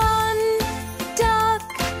 1 duck,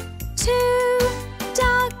 2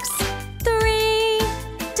 ducks, 3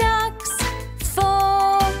 ducks,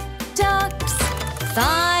 4 ducks,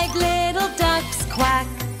 5 little ducks quack.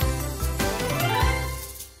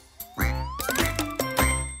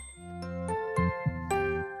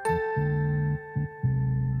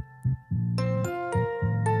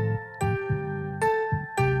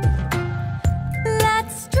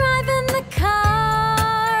 Let's drive in the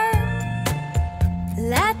car.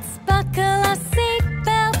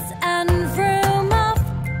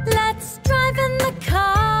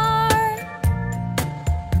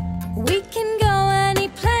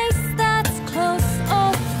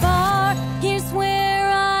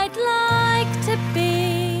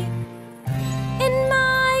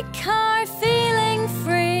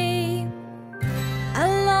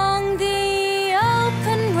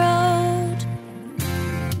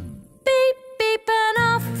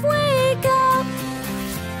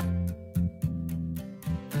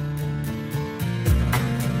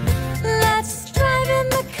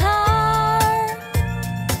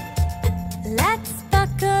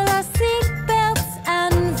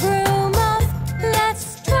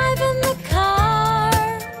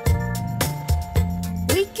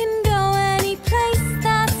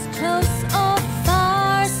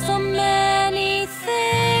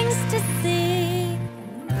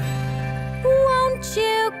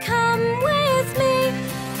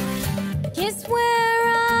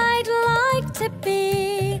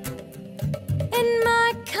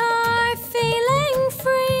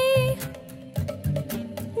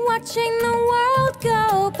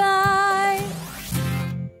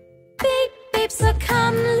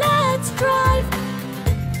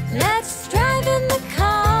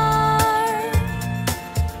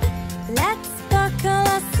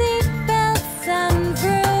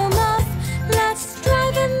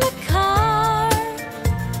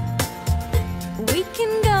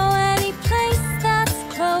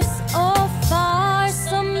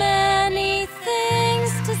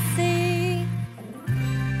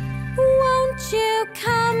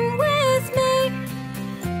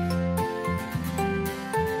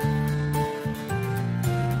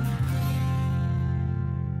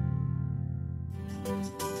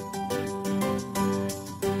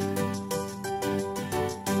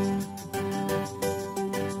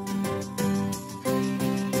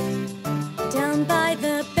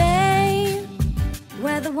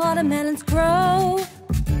 watermelons grow.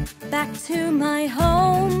 Back to my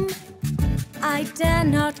home I dare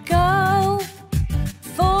not go,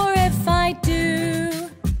 for if I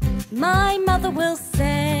do, my mother will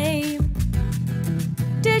say,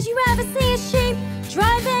 did you ever see a sheep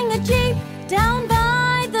driving a jeep down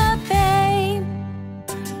by the bay?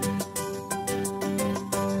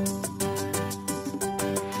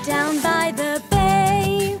 Down by the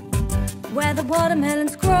bay, where the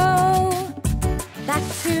watermelons grow. Back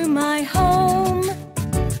to my home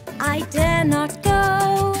I dare not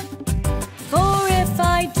go, for if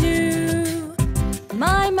I do,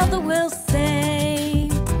 my mother will say,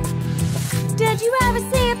 did you ever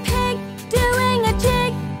see a pig doing a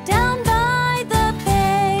jig down by the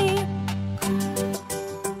bay?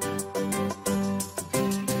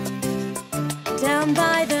 Down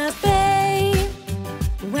by the bay,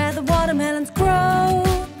 where the watermelons grow.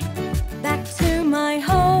 Back to my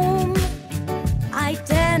home I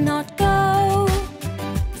dare not go,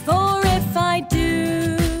 for if I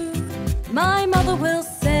do, my mother will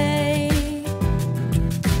say,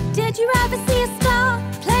 did you ever see a star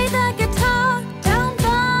play the guitar down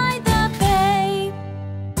by the bay?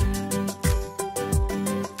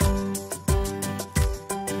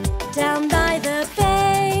 Down by the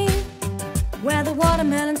bay, where the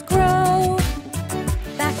watermelons grow.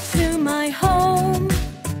 Back to my home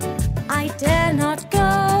I dare not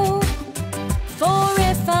go, for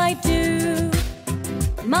if I do,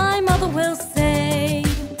 my mother will say,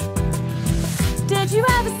 did you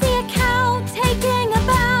ever see a cow taking a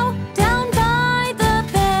bow down by the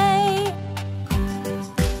bay?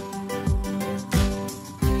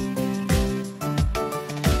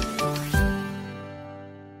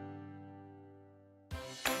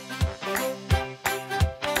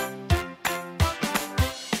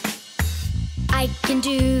 I can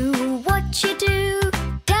do what you do.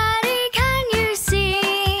 Daddy, can you see?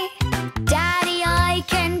 Daddy, I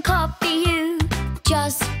can copy you.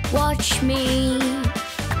 Just watch me.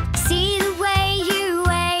 See the way you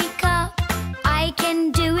wake up, I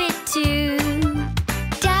can do it too.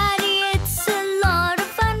 Daddy, it's a lot of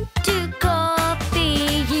fun to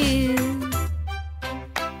copy you.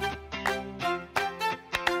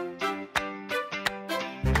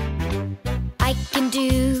 I can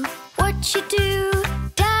do what you do.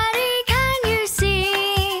 Daddy, can you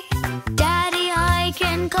see? Daddy, I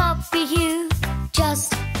can copy you.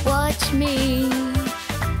 Just watch me.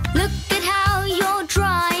 Look at how you're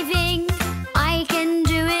driving, I can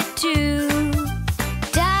do it too.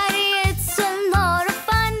 Daddy, it's a lot of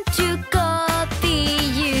fun to copy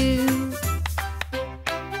you.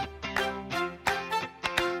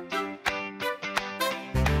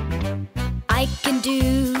 I can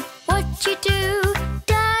do what you do.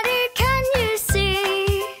 Daddy, can you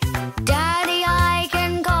see? Daddy, I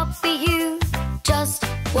can copy you. Just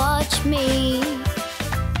watch me.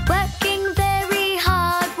 Working very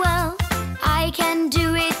hard, well, I can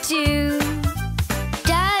do it too.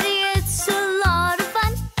 Daddy, it's a lot of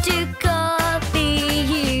fun to copy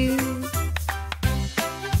you.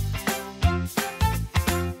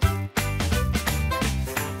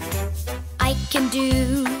 I can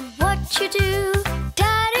do what you do.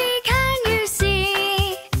 Daddy, can you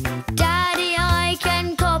see? Daddy, I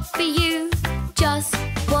can copy you. Just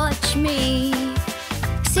watch me.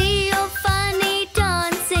 See your funny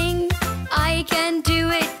dancing, I can do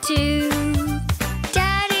it too.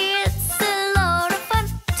 Daddy, it's a lot of fun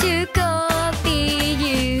to copy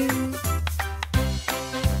you.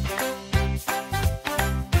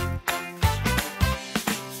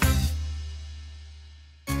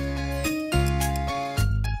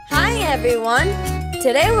 Hi everyone!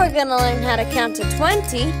 Today we're gonna learn how to count to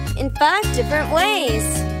 20 in 5 different ways.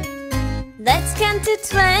 Let's count to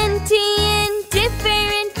 20 in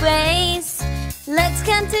different ways. Let's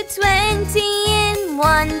count to 20 in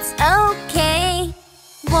ones, okay.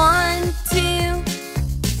 1, 2,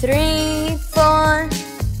 3, 4,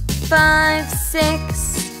 5, 6,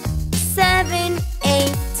 7,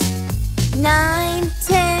 8, 9,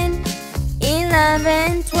 10,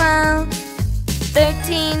 11, 12,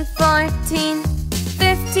 13, 14,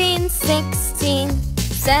 15, 16,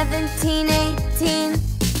 17, 18,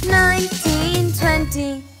 19,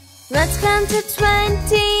 20. Let's count to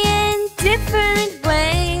 20 in different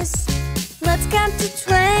ways. Let's count to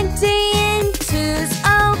 20 in twos,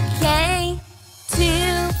 okay.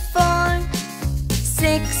 2, 4,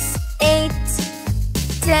 6, 8,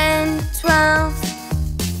 10, 12,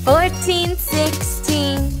 14,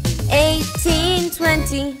 16, 18,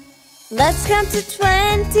 20. Let's count to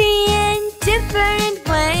 20 in different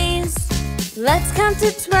ways. Let's count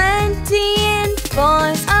to 20 in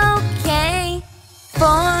fours, okay.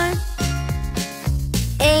 4,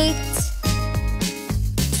 8,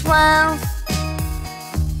 12,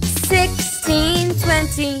 16,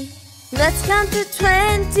 20. Let's count to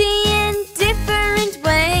 20 in different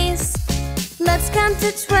ways. Let's count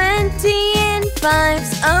to 20 in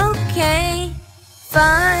fives, okay.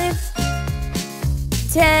 5,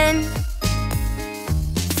 10,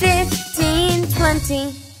 15,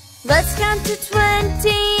 20. Let's count to 20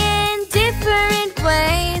 in different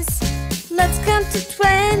ways. Let's count to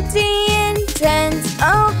 20 in tens,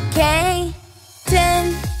 okay.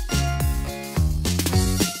 10,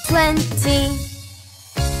 20.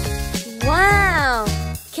 Wow!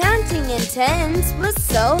 Counting in tens was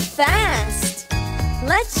so fast.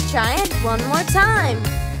 Let's try it one more time.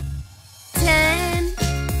 10,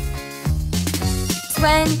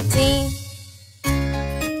 20.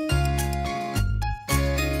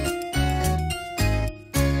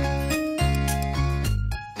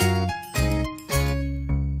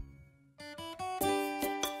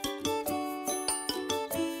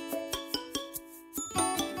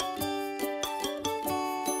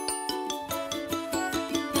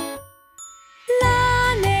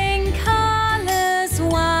 Learning colors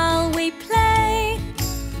while we play.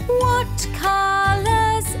 What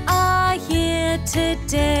colors are here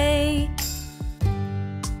today?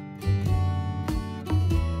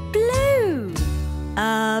 Blue.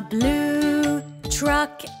 A blue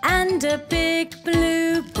truck and a big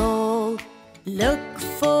blue ball. Look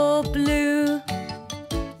for blue.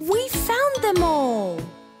 We found them all.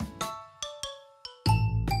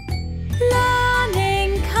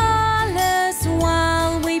 Learning colors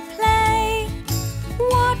while we play.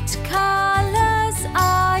 What colors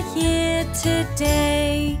are here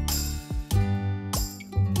today?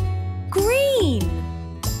 Green.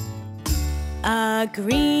 A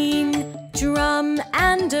green drum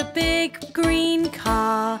and a big green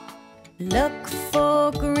car. Look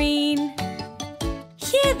for green.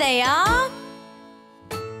 Here they are.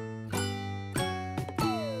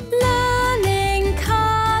 Learning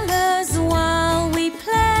colors while we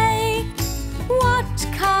play. What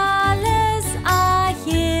colors are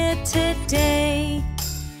here today?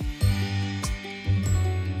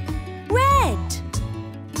 Red.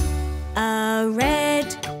 A red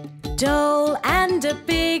doll and a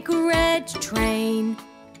big red train.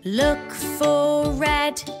 Look for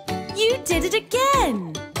red. You did it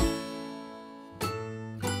again.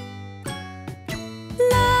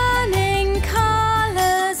 Learning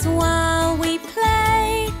colors while we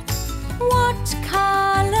play. What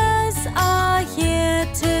colors are here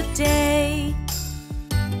today?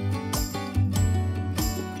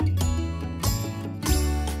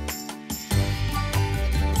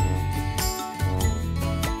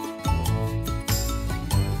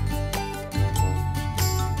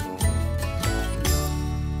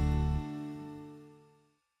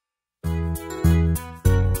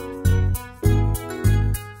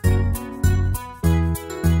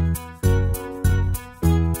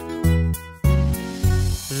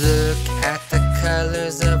 Look at the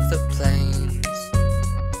colors of the plains.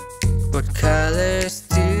 What colors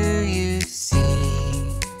do you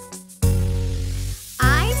see?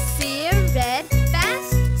 I see a red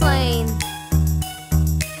fast plane.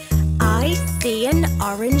 I see an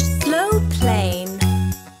orange slow plane.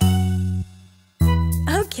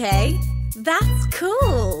 Okay, that's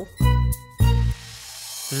cool.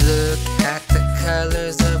 Look at the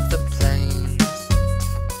colors of the plains.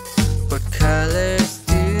 What colors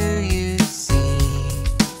do you see?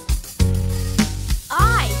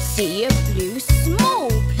 I see a blue small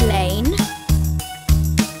plane.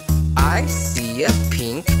 I see a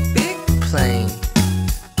pink big plane.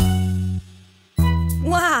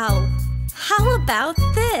 Wow, how about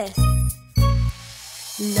this?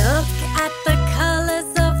 Look at the colors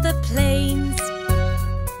of the plains.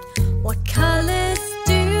 What colors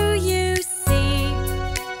do you see?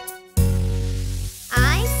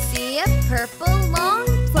 I see a purple long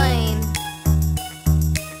plane.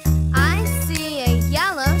 I see a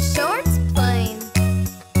yellow short plane.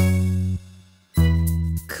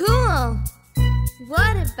 Cool.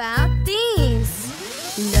 What about these?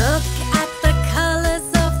 Look at the colors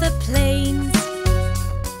of the plains.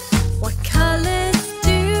 What colors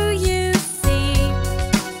do you see?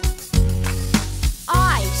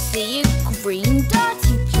 I see a green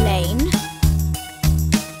dirty plane.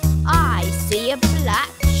 I see a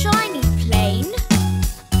black shiny plane.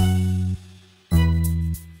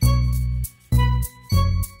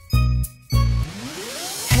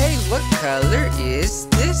 Hey, what color is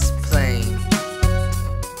this plane?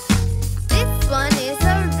 This one is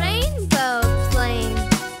a rainbow plane.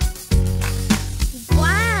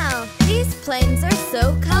 Wow, these planes are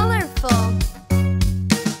so colorful.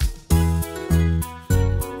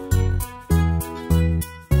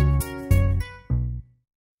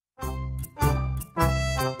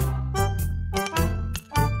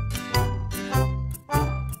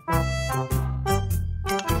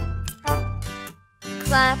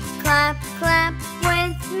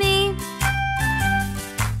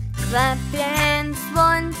 Clap your hands,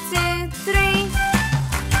 1, 2, 3.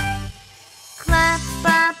 Clap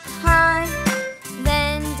up high,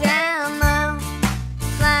 then down low.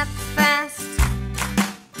 Clap fast,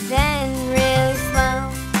 then really slow.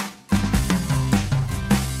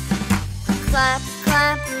 Clap,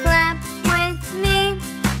 clap, clap with me.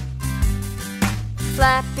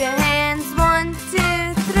 Clap your hands, 1,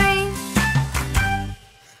 2, 3.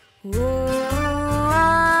 Ooh-ah,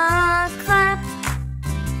 clap.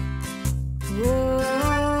 Ooh-ah,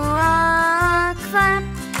 clap,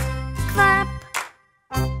 clap.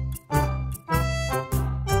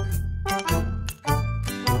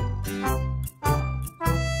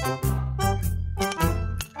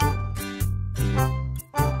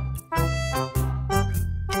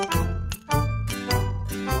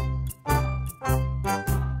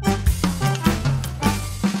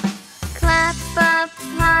 Clap up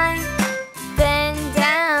high, then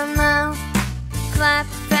down low. Clap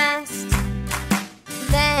fast,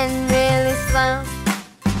 then really slow.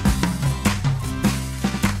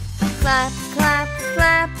 Clap, clap,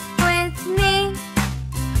 clap with me.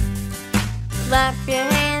 Clap your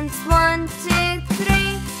hands, 1, 2,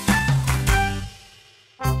 3.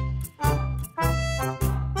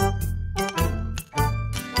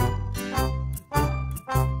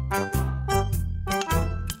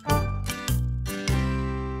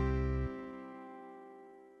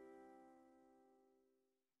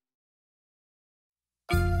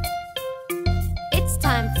 It's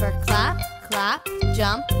time for clap, clap,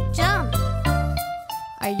 jump, jump.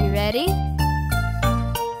 Are you ready?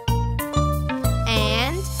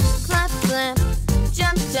 And clap, clap,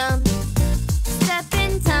 jump, jump. Step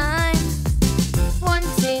in time. 1,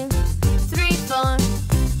 2, 3, 4.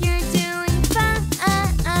 You're doing fine.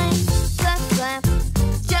 Clap, clap,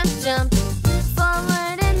 jump, jump.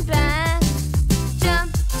 Forward and back.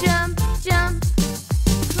 Jump, jump, jump.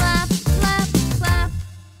 Clap, clap, clap.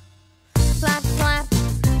 Clap, clap,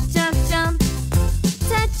 jump, jump.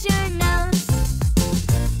 Touch your nose.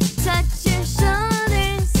 Touch your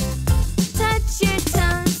shoulders. Touch your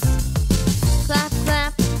toes. Clap,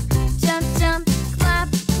 clap, jump, jump. Clap,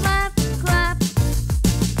 clap, clap.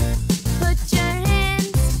 Put your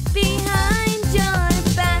hands behind your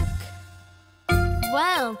back.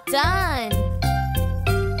 Well done.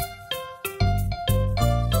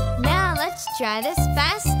 Now let's try this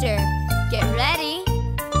faster. Get ready.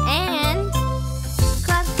 And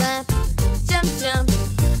clap, clap, jump, jump.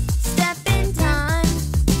 Step in time.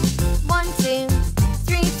 1, 2,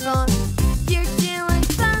 3, 4. You're doing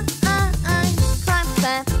fine. Clap,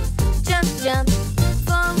 clap, jump, jump.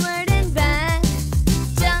 Forward and back.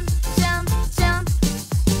 Jump, jump, jump.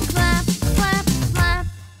 Clap, clap, clap.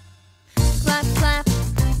 Clap, clap,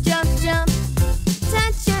 jump, jump.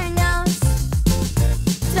 Touch your nose.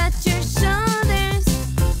 Touch your shoulders.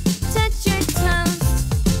 Touch your toes.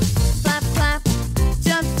 Clap, clap,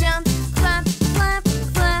 jump, jump. Clap, clap,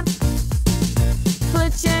 clap.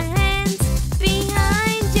 Put your hands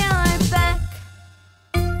behind your back.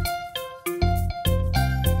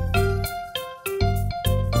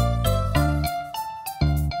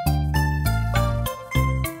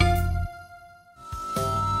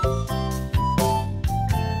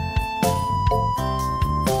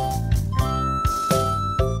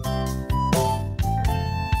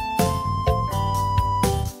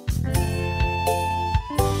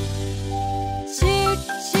 Choo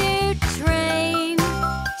choo train,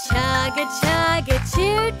 chugga chugga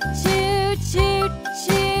choo choo choo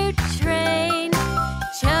choo train,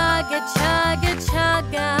 chugga chugga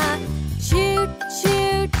chugga choo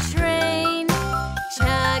choo train,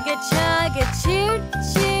 chugga chugga choo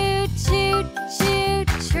choo choo choo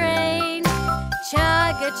train,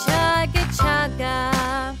 chugga chugga chugga.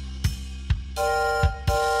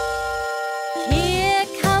 Here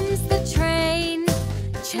comes the train,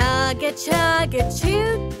 chugga chugga choo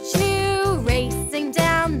choo, racing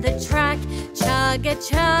down the track. Chugga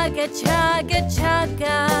chugga chugga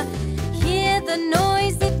chugga, hear the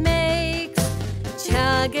noise it makes.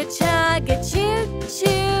 Chugga chugga choo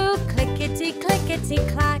choo, clickety clickety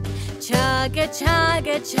clack. Chugga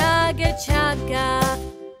chugga chugga chugga,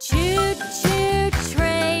 choo choo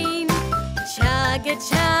train. Chugga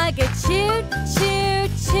chugga choo choo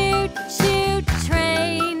choo choo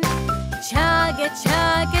train. Chugga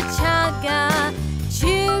chugga chugga,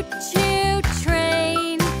 choo choo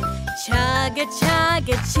train. Chugga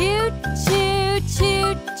chugga choo choo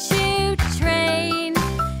choo choo train.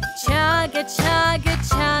 Chugga chugga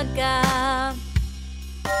chugga.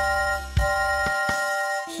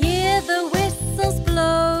 Hear the whistles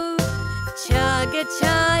blow. Chugga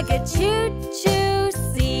chugga choo choo,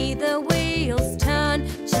 see the wheels turn.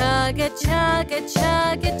 Chugga chugga, chugga,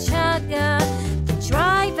 chugga, chugga. The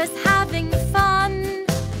driver's having fun.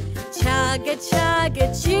 Chugga, chugga,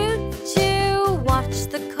 choo, choo. Watch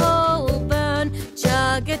the coal burn.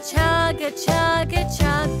 Chugga, chugga, chugga,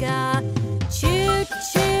 chugga. Choo,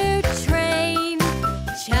 choo, train.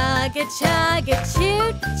 Chugga, chugga,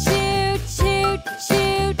 choo, choo, choo,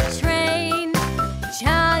 choo, train.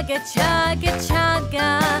 Chugga, chugga, chugga.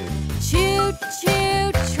 Choo,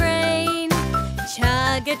 choo, train.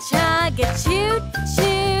 Chugga, chugga, choo,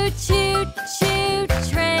 choo, choo, choo,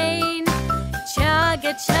 train.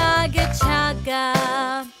 Chugga, chugga, chugga.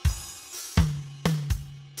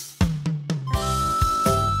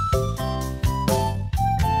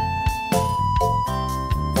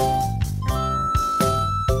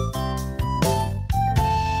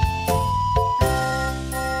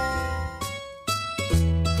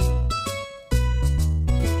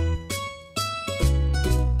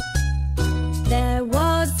 There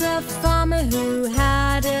was a farmer who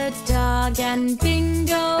had a dog, and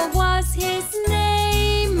Bingo was his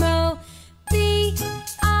name. Oh, B-I-N-G-O,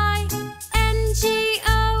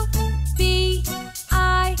 B-I-N-G-O,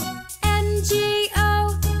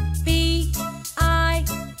 B-I-N-G-O,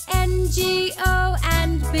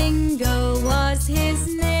 and Bingo was his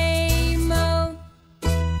name. Oh,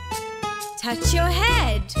 touch your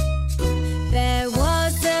head. There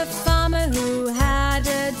was a farmer who had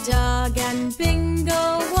a dog, and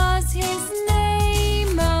Bingo was his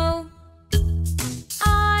name. Oh,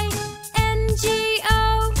 I-N-G-O,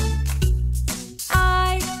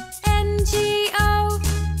 I-N-G-O,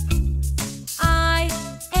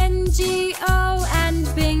 I-N-G-O,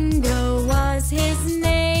 and Bingo was his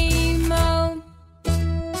name. Oh,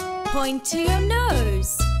 point to your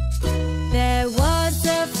nose. There was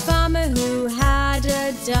a farmer who had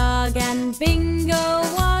a dog, and Bingo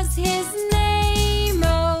was his name.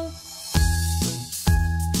 Oh,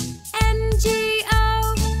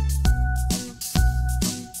 N-G-O,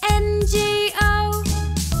 N-G-O,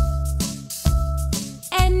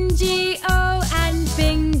 N-G-O, and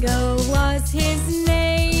Bingo was his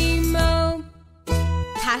name. Oh,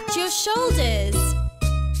 pat your shoulders.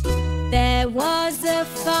 There was a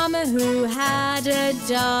farmer who had a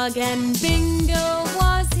dog, and Bingo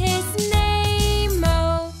was his name.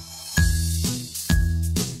 Oh,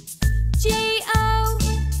 G-O,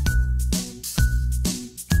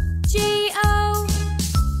 G-O,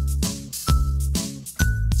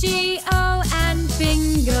 G-O, and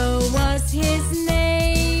Bingo was his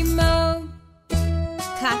name. Oh,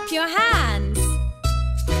 clap your hands.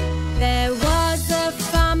 There was a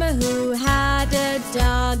farmer who had a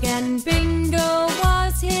dog, and Bingo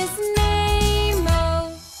was his name.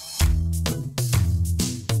 Oh,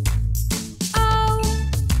 oh,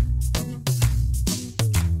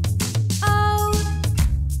 oh,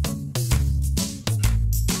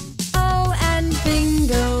 oh, and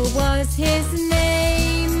Bingo was his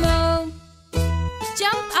name. Oh,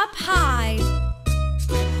 jump up high.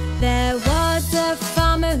 There was a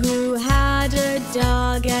farmer who had a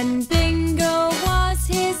dog, and Bingo was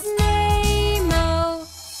his name. Oh,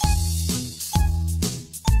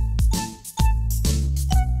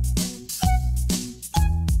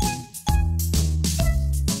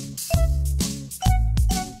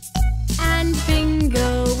 and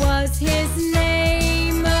Bingo was his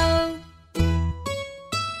name. Oh,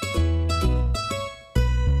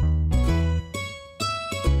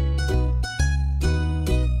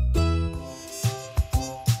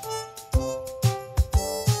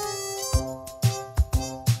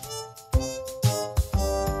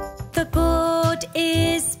 the board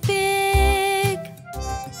is big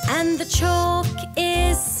and the chalk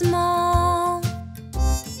is small.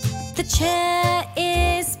 The chair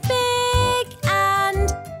is big and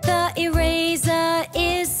the eraser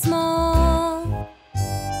is small.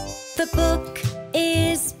 The book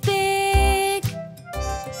is big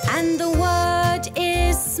and the word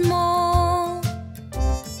is small.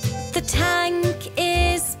 The tank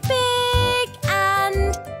is big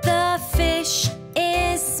and the fish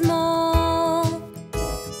is small.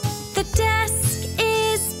 The desk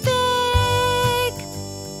is big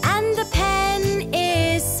and the pen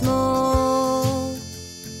is small.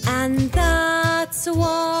 And that's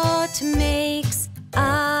what makes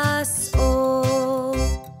us all.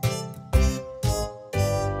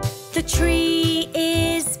 The tree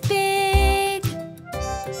is big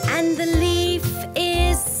and the leaf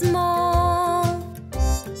is small.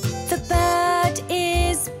 The bird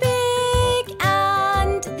is big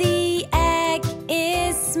and the egg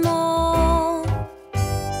is small.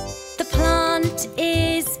 The plant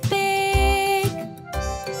is big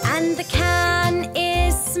and the can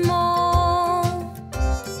is small.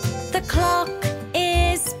 The clock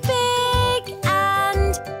is big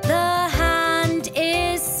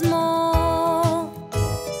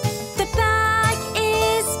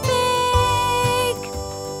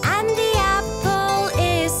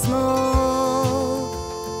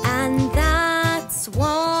It's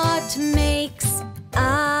what makes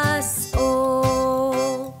us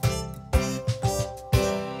all.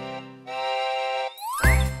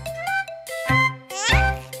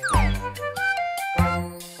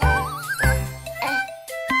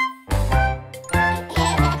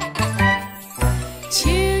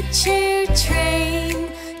 Choo-choo train,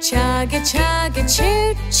 chugga chugga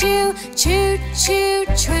choo-choo, choo-choo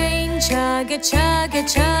train, chugga chugga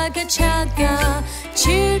chugga chugga,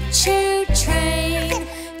 choo-choo train,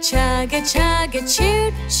 chugga chugga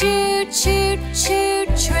choo-choo, choo-choo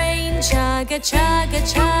train, chugga chugga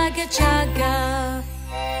chugga chugga.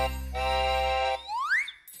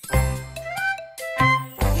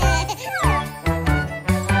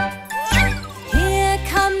 Here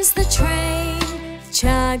comes the train,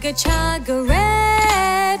 chugga chugga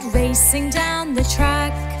red, racing down the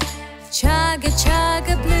track. Chugga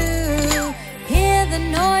chugga blue, hear the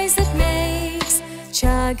noise it makes.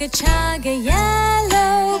 Chugga chugga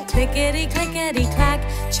yellow, clickety clickety clack.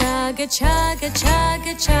 Chugga chugga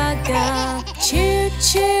chugga chugga, choo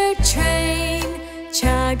choo train.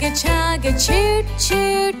 Chugga chugga choo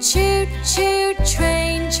choo choo choo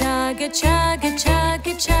train. Chugga chugga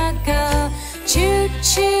chugga chugga, choo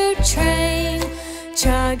choo train.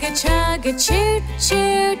 Chugga chugga choo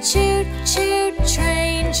choo choo choo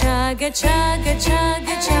train. Chugga chugga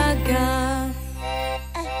chugga chugga.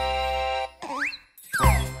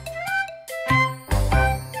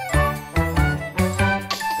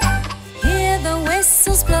 Hear the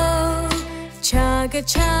whistles blow, chugga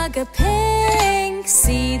chugga pink.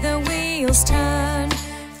 See the wheels turn,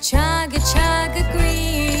 chugga chugga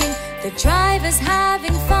green. The driver's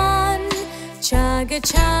having fun. Chugga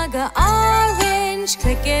chugga orange,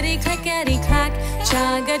 clickety clickety clack.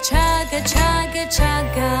 Chugga chugga chugga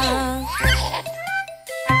chugga.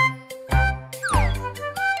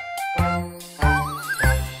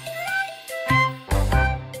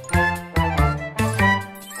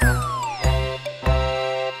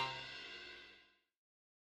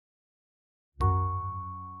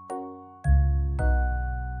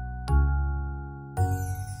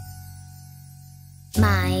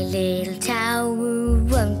 My little tower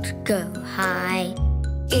won't go high.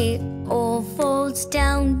 It all falls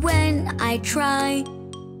down when I try.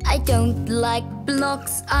 I don't like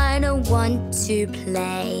blocks, I don't want to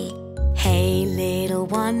play. Hey little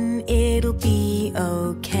one, it'll be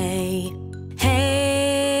okay.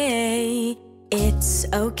 Hey, it's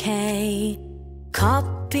okay.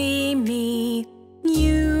 Copy me,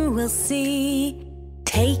 you will see.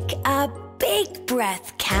 Take a big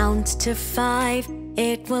breath, count to 5.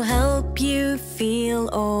 It will help you feel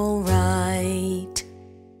alright.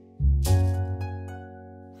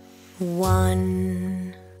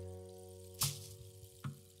 1,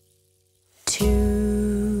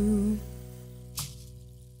 2,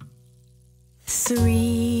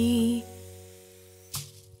 3,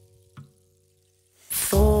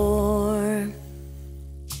 4,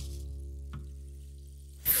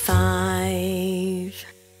 5.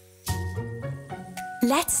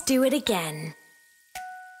 Let's do it again.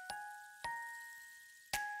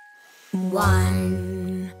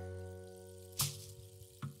 1,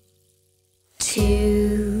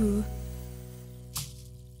 2,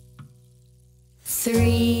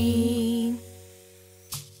 3,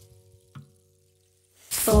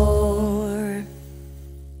 4,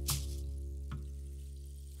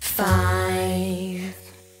 5.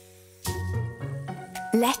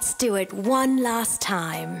 Let's do it one last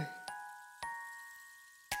time.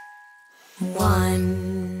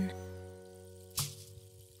 1,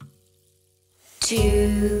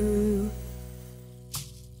 2,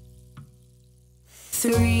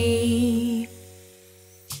 3,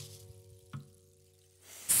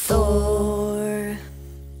 4,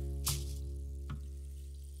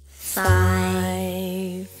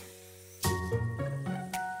 5.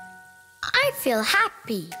 I feel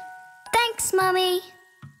happy. Thanks, Mummy.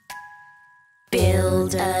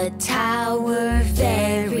 Build a tower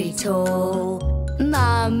very tall.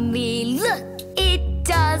 Mummy, look, it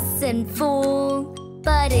doesn't fall.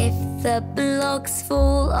 But if the blocks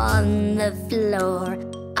fall on the floor,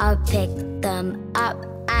 I'll pick them up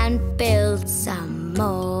and build some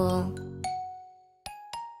more.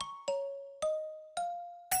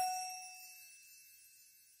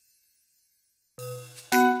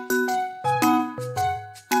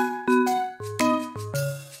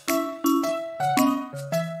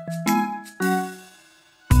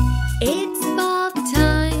 It's bath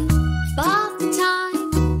time, bath time.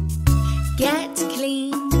 Get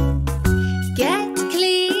clean, get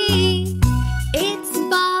clean. It's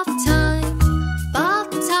bath time,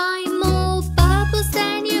 all bubbles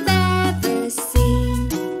in your bed.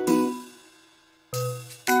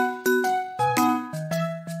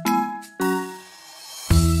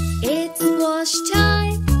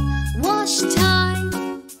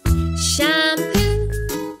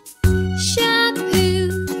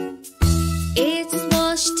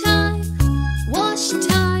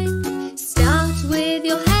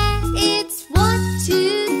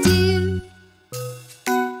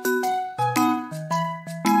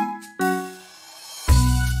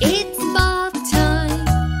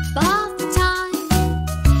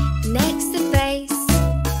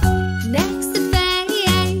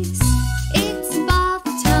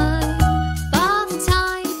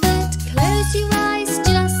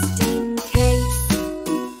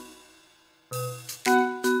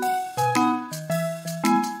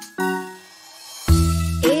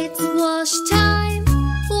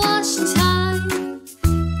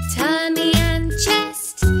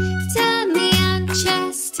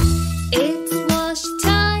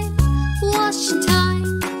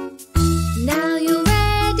 lunchtime. Now you're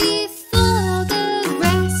ready for the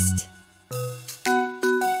rest.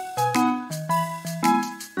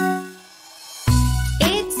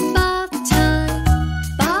 It's bath time,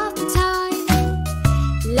 bath time.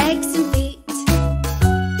 Legs and feet,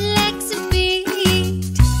 legs and feet.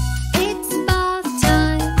 It's bath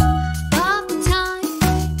time, bath time.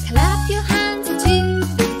 Clap your hands to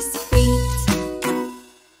this beat.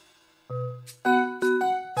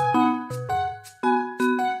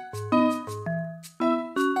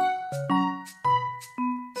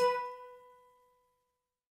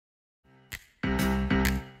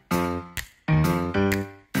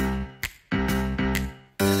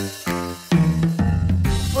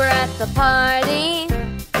 We're at the party.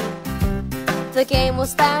 The game will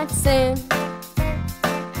start soon.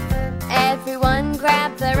 Everyone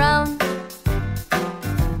grab their own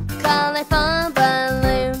colorful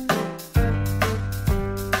balloon.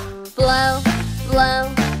 Blow, blow,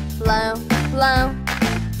 blow, blow,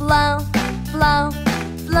 blow, blow,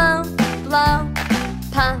 blow, blow.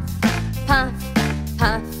 Puff, puff,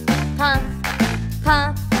 puff, puff,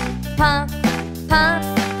 puff, puff, puff,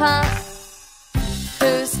 puff.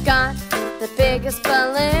 Who's got the biggest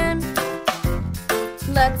balloon?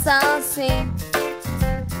 Let's all see.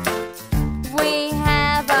 We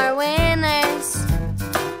have our winners.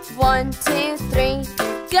 1, 2, 3,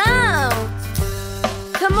 go!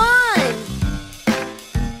 Come on!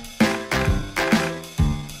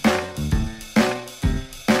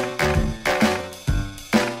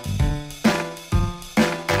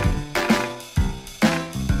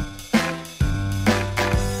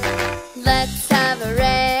 Let's have a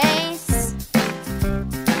race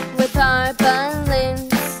with our balloons.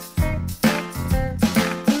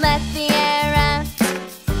 Let the air out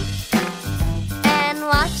and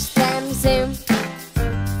watch them zoom.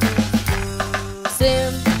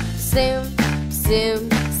 Zoom, zoom, zoom,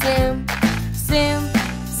 zoom, zoom,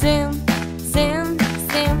 zoom, zoom,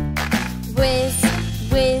 zoom. Whiz,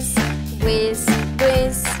 whiz, whiz,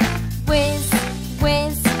 whiz, whiz,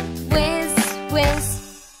 whiz, whiz, whiz.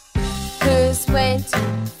 Who's went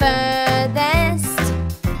furthest?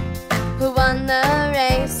 Who won the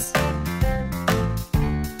race?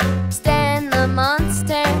 Stan the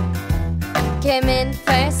monster came in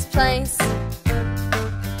first place.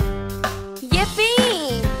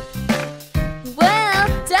 Yippee! Well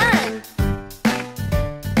done!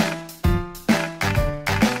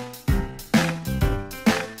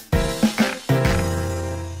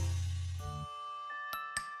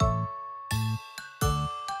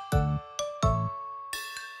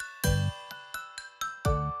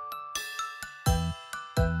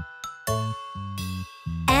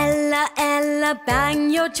 Ella, Ella, bang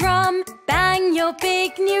your drum, bang your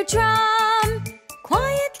big new drum.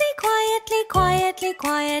 Quietly, quietly, quietly,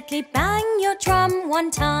 quietly, bang your drum one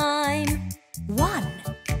time. 1.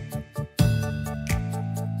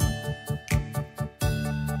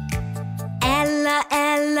 Ella,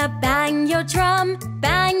 Ella, bang your drum,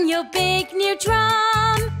 bang your big new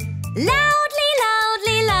drum. Loudly,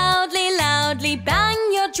 loudly, loudly, loudly, bang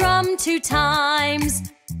your drum 2 times.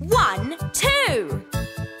 1, 2.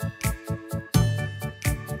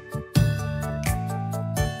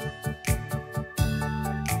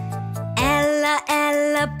 Ella,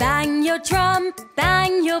 Ella, bang your drum,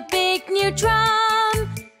 bang your big new drum.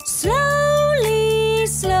 Slowly,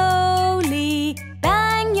 slowly,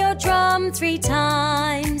 bang your drum 3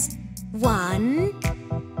 times. 1,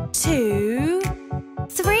 2,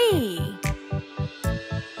 3.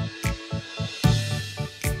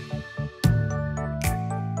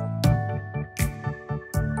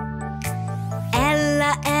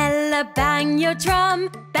 Ella, Ella, bang your drum,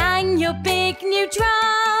 bang your big new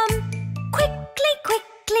drum. Quickly,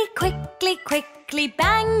 quickly, quickly, quickly,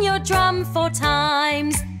 bang your drum 4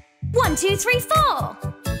 times. 1, 2, 3, 4.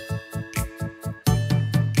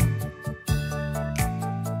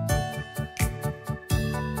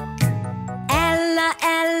 Ella,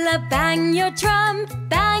 Ella, bang your drum,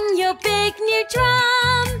 bang your big new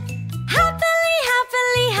drum. Happily,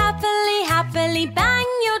 happily, happily, happily, bang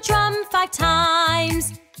your drum 5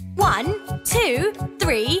 times. 1, 2,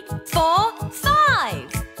 3, 4, 5.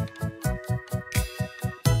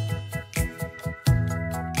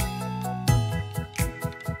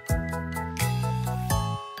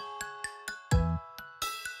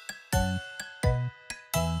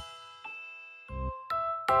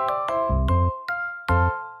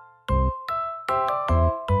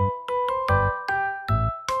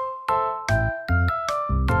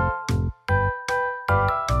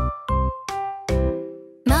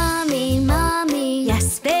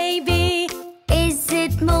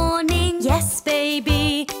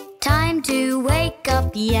 to wake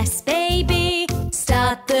up. Yes, baby.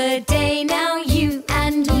 Start the day now, you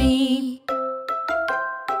and me.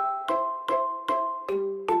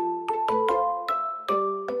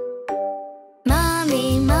 Mommy,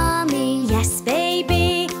 Mommy, Yes,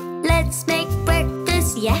 baby. let's make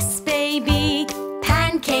breakfast. Yes, baby.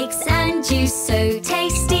 Pancakes and juice so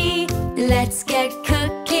tasty. Let's get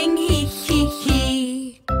cooking, hee hee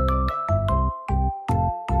hee.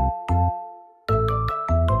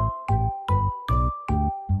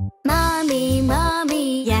 Mommy,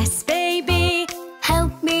 Mommy, Yes, baby.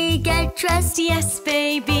 help me get dressed. Yes,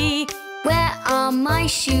 baby. Where are my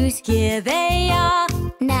shoes? Here they are.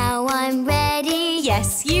 Now I'm ready. Yes,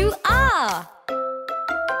 you are.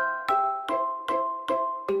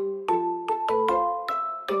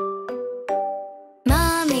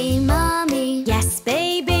 Mommy, Mommy, Yes,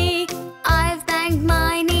 baby. I've banged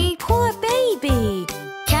my knee. Poor baby.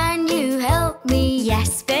 Can you help me?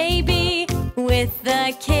 Yes, baby. With the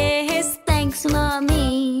kiss. Thanks,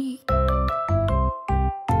 Mommy.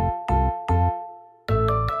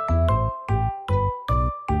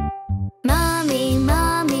 Mommy,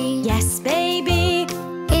 Mommy, Yes, baby.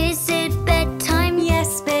 is it bedtime?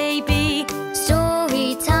 Yes, baby. Story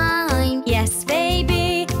time. Yes, baby.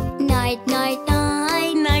 Night, night,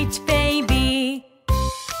 night. Night, baby.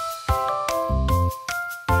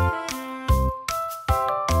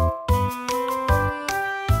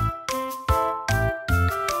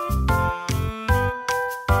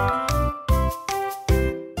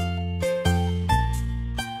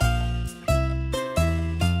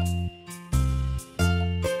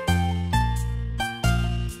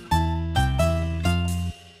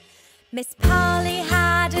 Miss Polly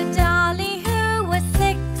had a dolly who was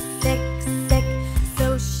sick, sick, sick. So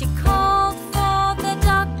she called for the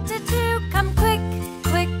doctor to come quick,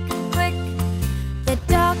 quick, quick. The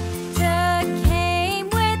doctor came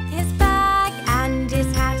with his bag and his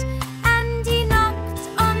hat, and he knocked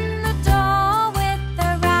on the door with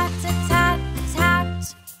a rat-a-tat-tat.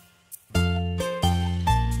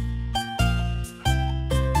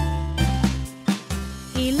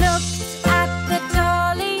 He looked at the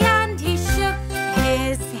dolly and he shook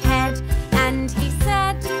his head, and he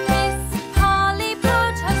said, Miss Polly,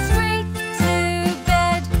 put her straight to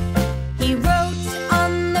bed. He wrote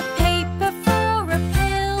on the paper for a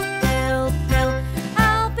pill, pill, pill.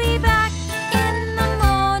 I'll be back in the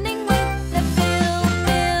morning with the bill,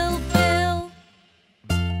 bill, bill.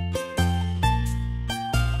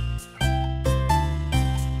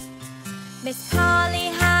 Miss Polly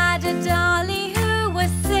had a dolly who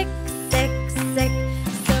was sick, sick, sick.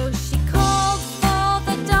 So she called for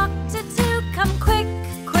the doctor to come quick,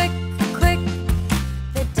 quick, quick.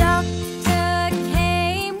 The doctor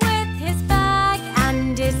came with his bag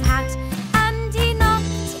and his hat, and he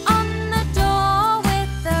knocked on the door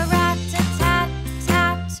with a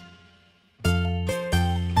rat-a-tat-tat.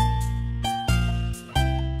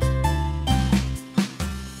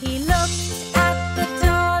 He looked at the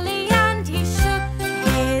dolly and he shook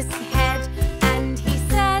his head, and he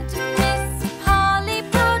said, Miss Polly,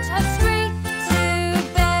 put her straight to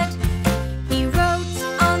bed. He wrote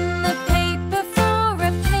on the paper for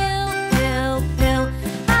a pill, pill, pill.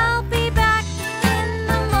 I'll be back in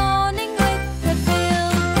the morning with the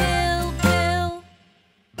bill, bill, bill.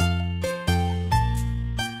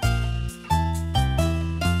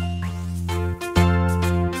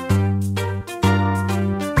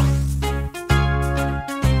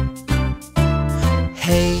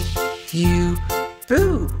 Hey, you,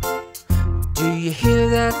 boo! Do you hear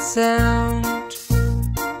that sound?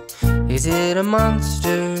 Is it a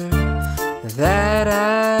monster that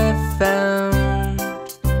I found?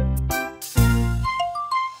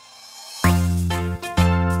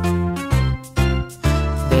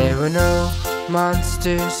 There were no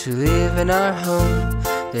monsters who live in our home.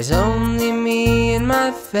 There's only me and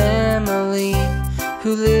my family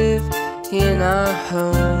who live in our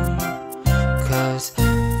home. 'Cause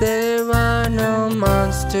there are no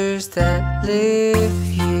monsters that live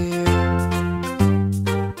here.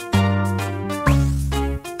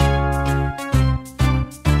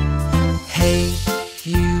 Hey,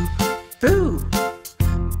 you, boo!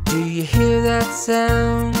 Do you hear that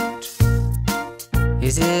sound?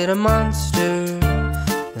 Is it a monster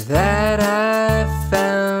that I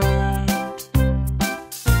found?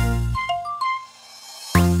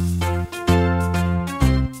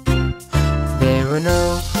 There were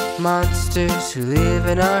no monsters who live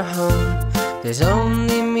in our home. There's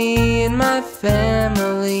only me and my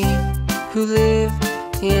family who live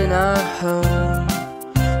in our home.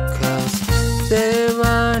 'Cause there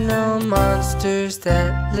are no monsters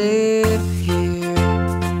that live here.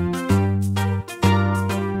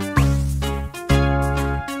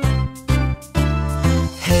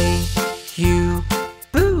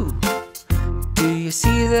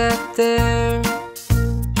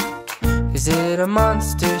 a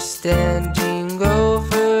monster standing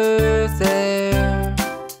over there?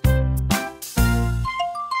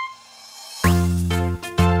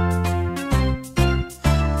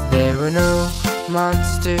 There are no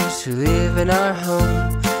monsters who live in our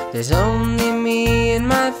home. There's only me and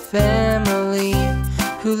my family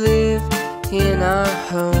who live in our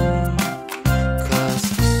home. 'Cause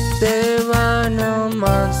there are no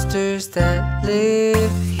monsters that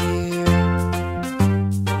live here.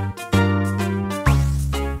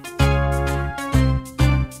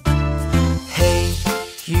 Hey,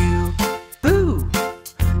 you, boo!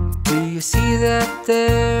 Do you see that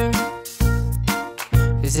there?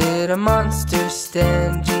 Is it a monster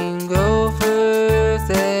standing over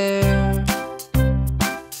there?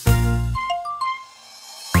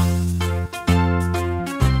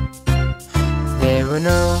 There are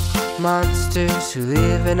no monsters who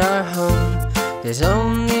live in our home. There's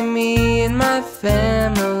only me and my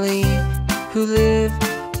family who live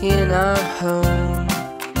in our home.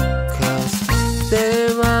 'Cause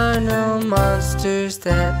there are no monsters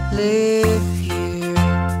that live here.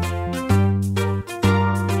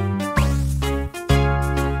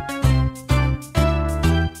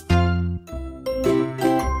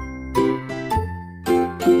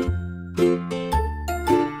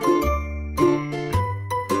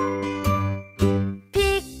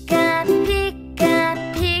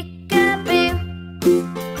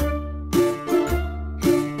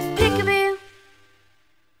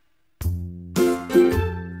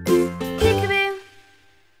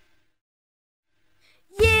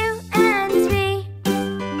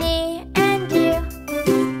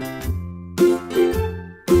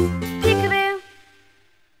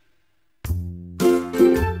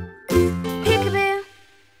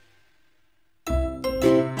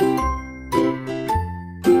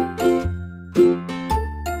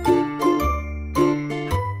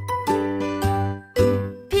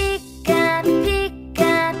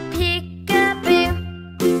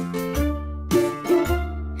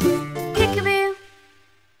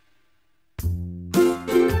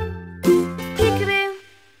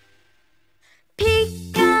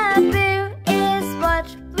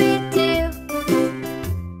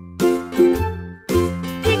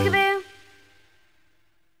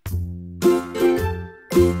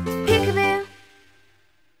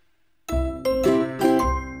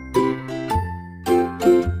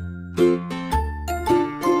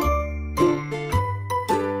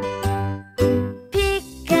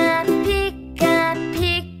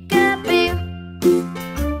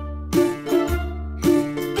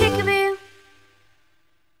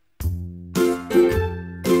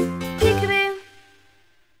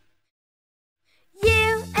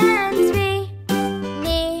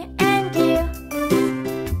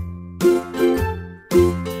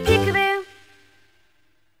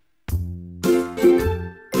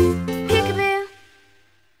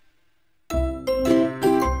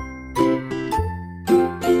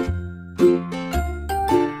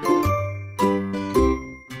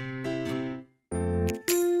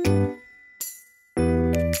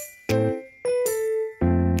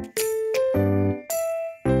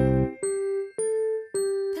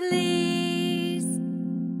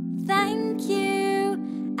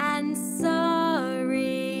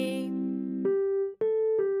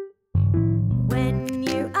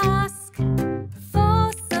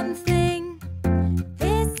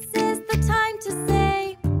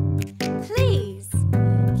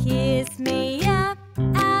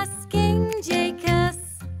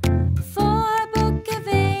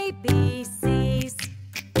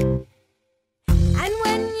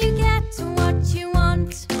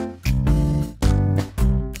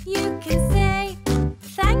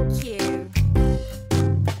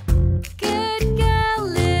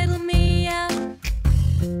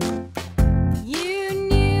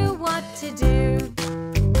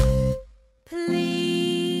 Please.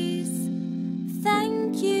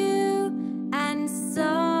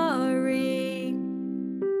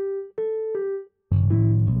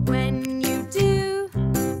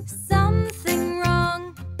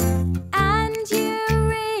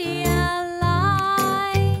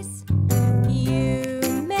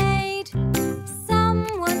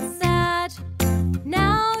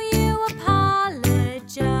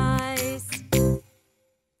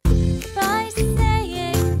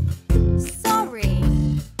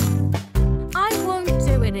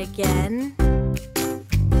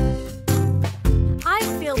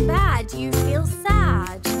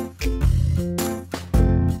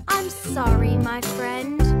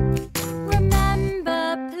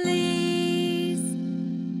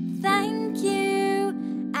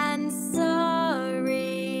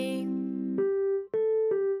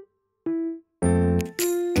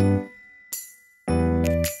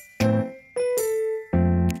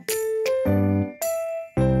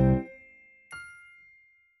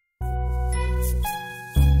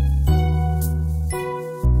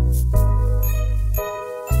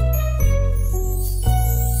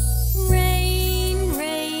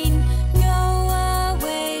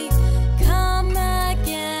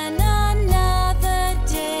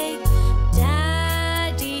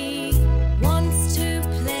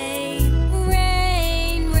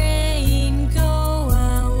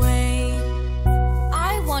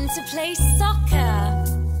 want to play soccer.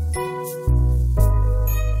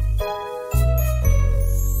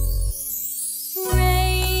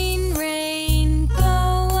 Rain, rain,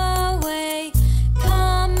 go away.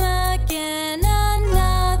 Come again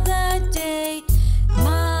another day.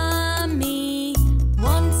 Mommy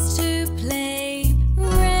wants to play.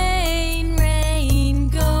 Rain, rain,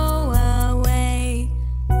 go away.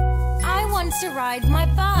 I want to ride my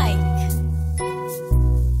bike.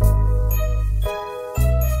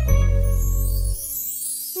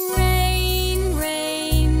 Rain,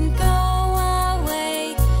 rain, go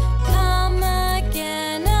away. Come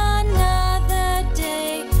again another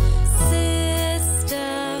day.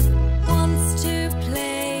 Sister wants to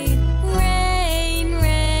play. Rain,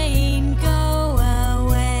 rain, go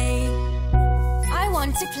away. I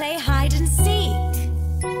want to play hide and seek.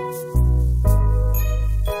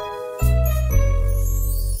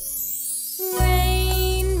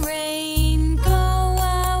 Rain, rain, go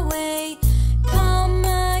away. Come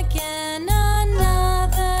again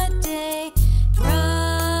another day.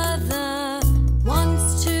 Brother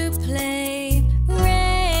wants to play.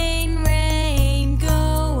 Rain, rain,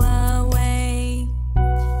 go away.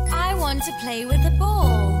 I want to play with a ball.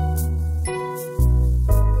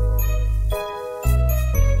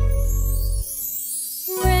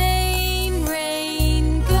 Rain,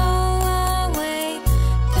 rain, go away.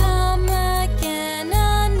 Come again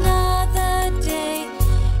another day.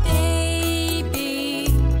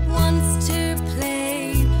 Baby wants to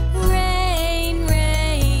play. Rain,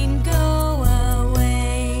 rain, go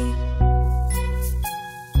away.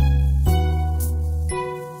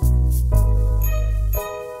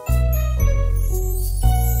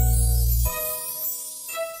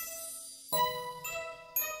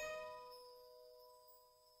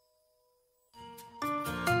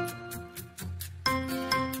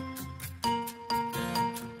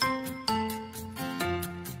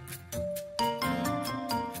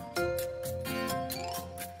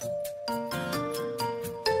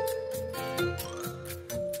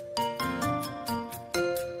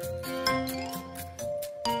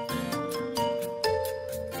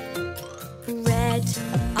 Red,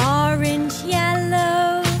 orange,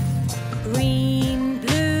 yellow, green,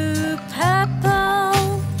 blue,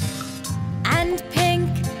 purple, and pink,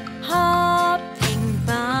 hopping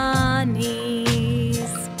bunnies.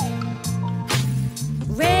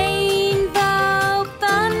 Rainbow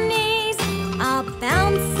bunnies are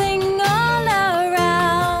bouncing all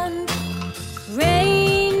around.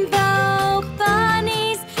 Rainbow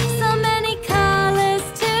bunnies, so many colors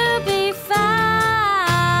to be found.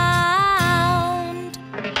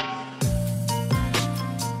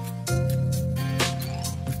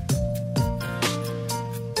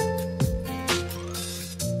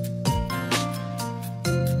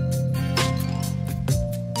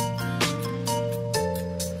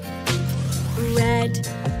 Red,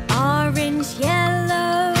 orange,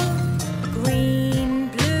 yellow, green,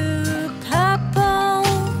 blue, purple,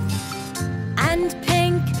 and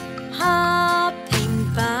pink, hopping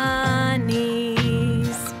bunnies.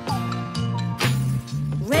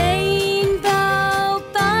 Rainbow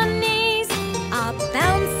bunnies are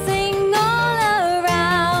bouncing all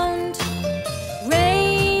around.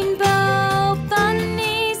 Rainbow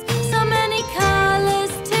bunnies, so many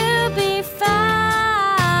colors to be found.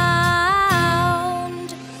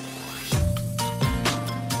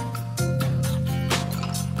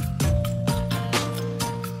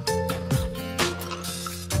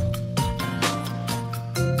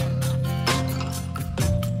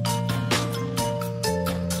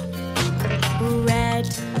 Red,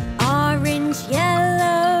 orange,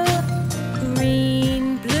 yellow,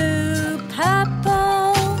 green, blue,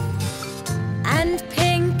 purple, and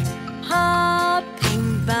pink,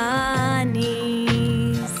 hopping bunnies.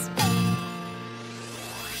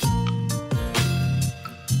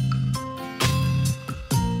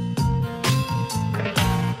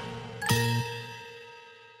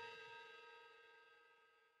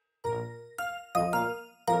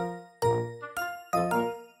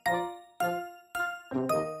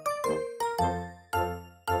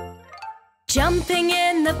 Jumping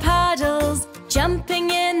in the puddles, jumping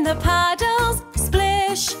in the puddles,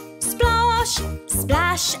 splish, splosh,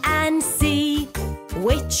 splash and see.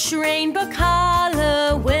 Which rainbow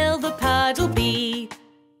color will the puddle be?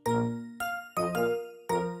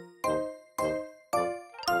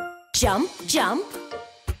 Jump, jump,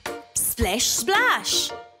 splish,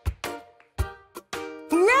 splash.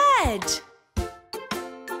 Red.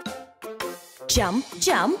 Jump,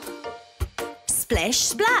 jump, splish,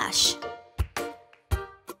 splash.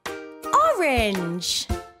 Orange.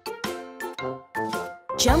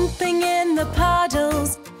 Jumping in the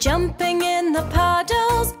puddles, jumping in the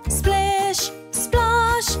puddles,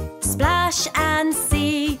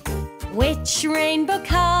 Which rainbow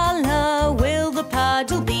color will the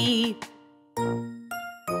puddle be?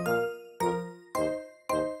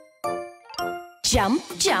 Jump,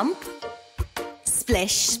 jump,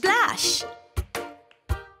 splish, splash.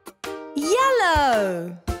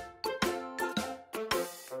 Yellow.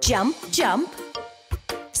 Jump, jump,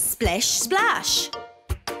 splish, splash.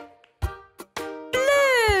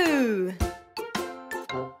 Blue.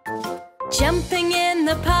 Jumping in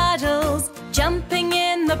the puddles, jumping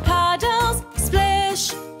in the puddles.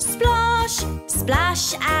 Splish, splash,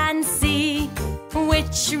 splash and see.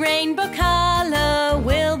 Which rainbow color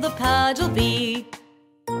will the puddle be?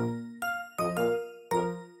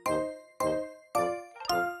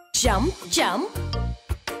 Jump, jump,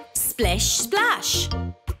 splish, splash.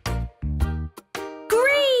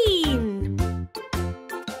 Green.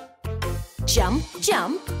 Jump,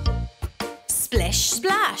 jump, splish,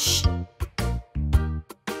 splash.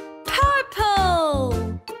 Purple.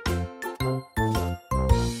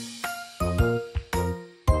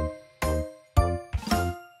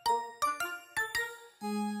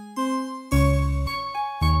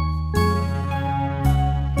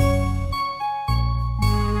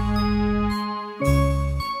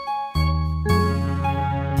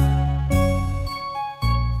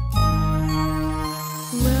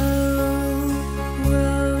 Row,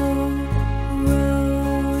 row,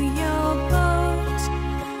 row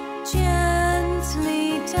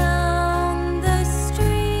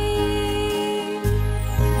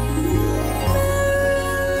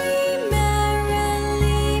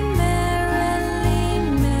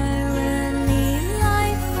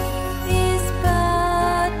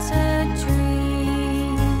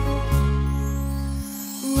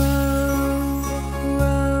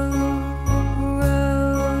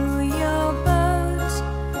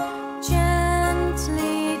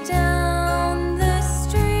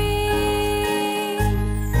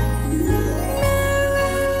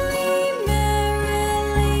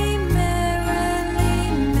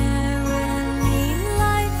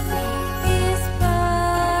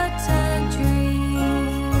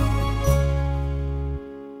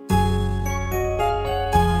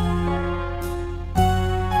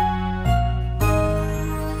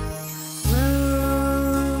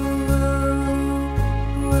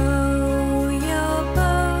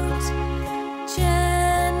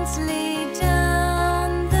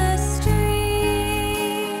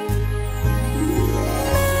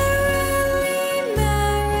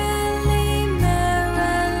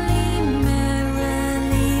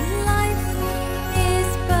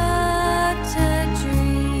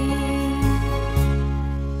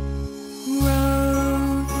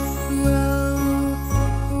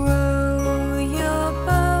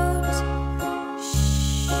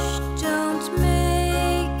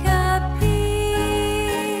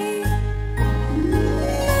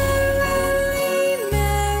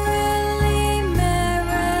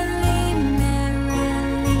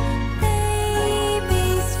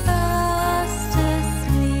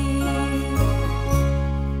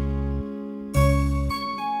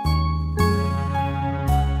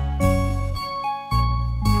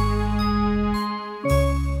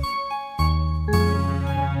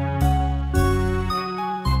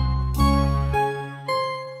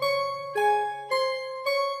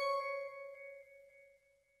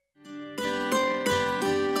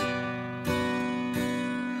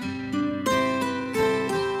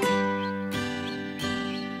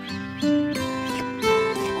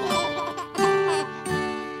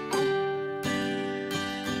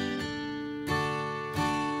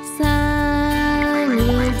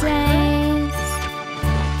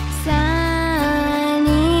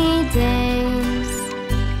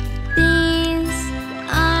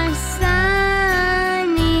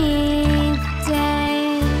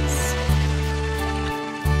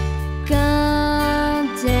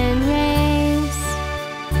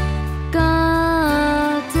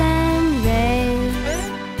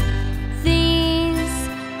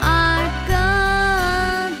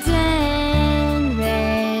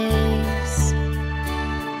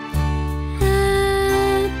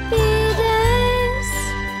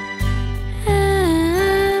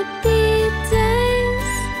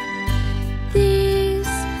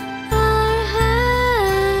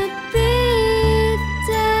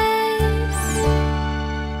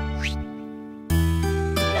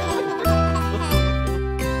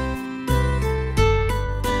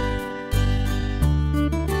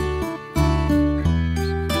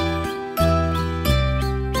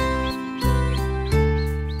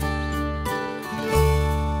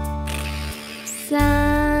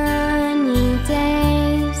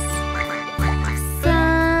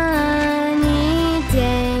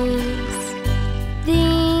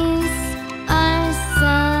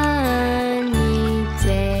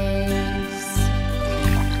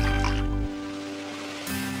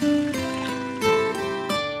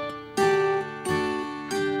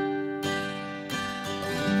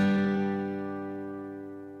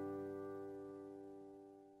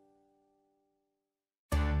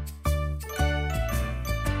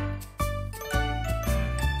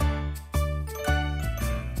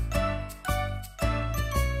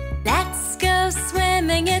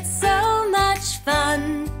swimming, it's so much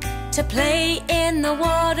fun to play in the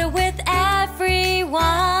water with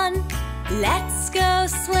everyone. Let's go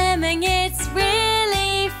swimming, it's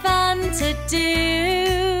really fun to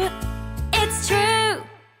do. It's true!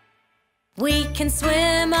 We can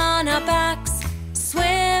swim on our backs,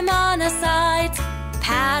 swim on our sides,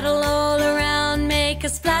 paddle all around, make a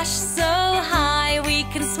splash so high. We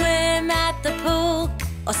can swim at the pool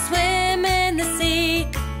or swim in the sea,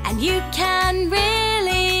 and you can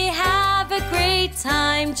really have a great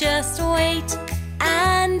time. Just wait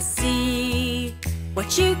and see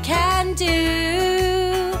what you can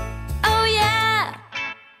do. Oh yeah!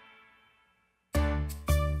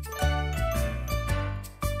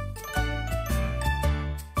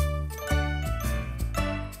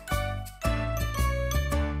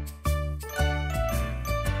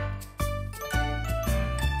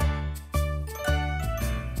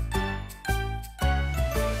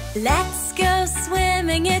 Let's go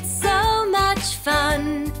swimming, it's so much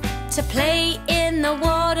fun to play in the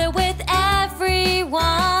water with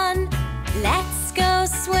everyone. Let's go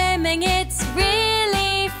swimming, it's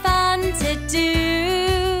really fun to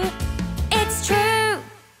do. It's true!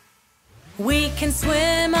 We can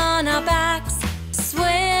swim on our backs,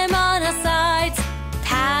 swim on our sides,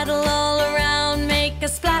 paddle all around, make a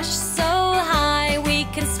splash so high. We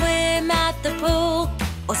can swim at the pool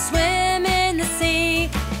or swim in the sea,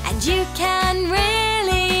 and you can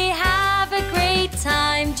really have a great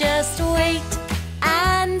time. Just wait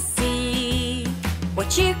and see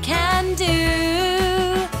what you can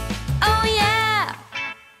do. Oh yeah!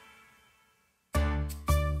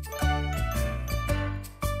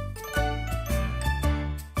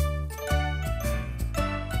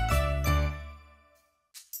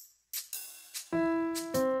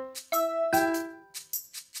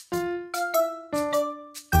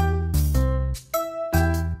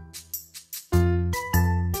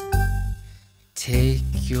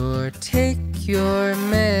 Take your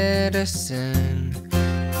medicine.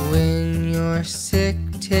 When you're sick,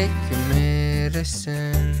 take your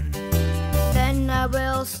medicine. Then I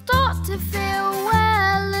will start to feel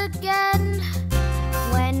well again.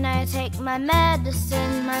 When I take my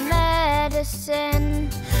medicine, my medicine.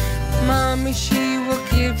 Mommy, she will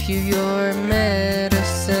give you your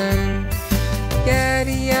medicine.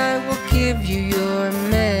 Daddy, I will give you your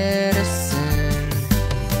medicine.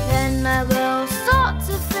 Then I will start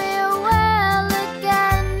to feel well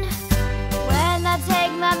again. When I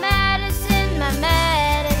take my medicine, my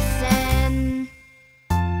medicine.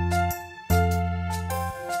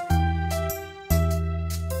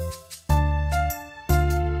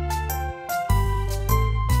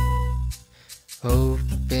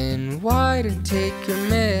 Open wide and take your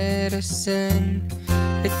medicine.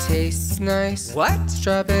 It tastes nice. What?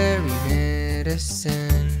 Strawberry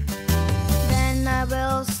medicine. Then I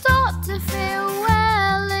will start to feel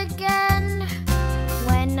well again.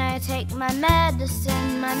 When I take my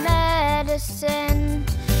medicine, my medicine.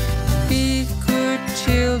 Be good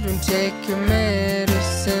children, take your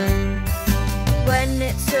medicine. When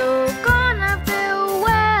it's all gone, I feel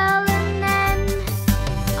well, and then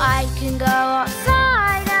I can go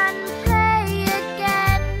outside and play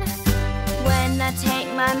again. When I take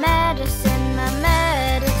my medicine, my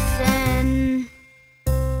medicine.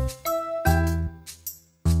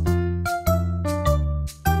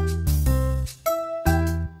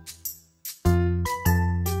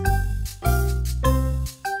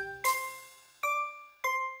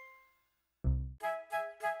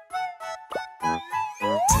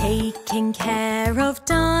 Taking care of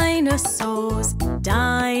dinosaurs,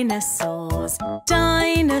 dinosaurs,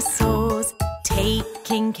 dinosaurs.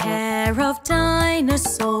 Taking care of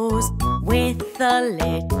dinosaurs with a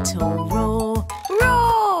little roar.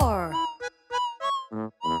 Roar!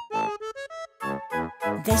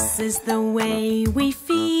 This is the way we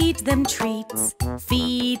feed them treats,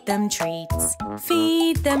 feed them treats,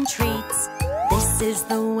 feed them treats. This is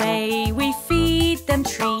the way we feed them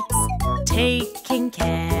treats, taking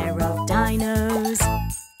care of dinos.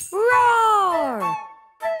 Roar!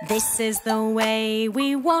 This is the way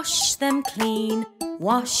we wash them clean,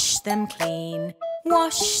 wash them clean,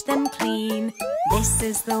 wash them clean. This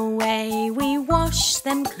is the way we wash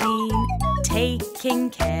them clean, taking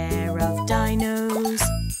care of dinos.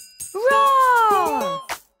 Roar!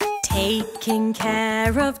 Taking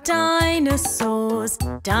care of dinosaurs,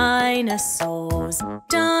 dinosaurs,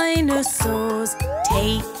 dinosaurs.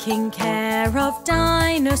 Taking care of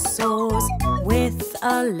dinosaurs with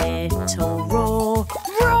a little roar.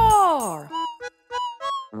 Roar!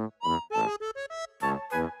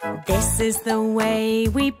 This is the way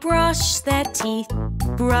we brush their teeth,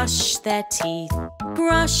 brush their teeth,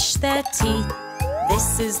 brush their teeth.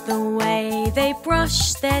 This is the way they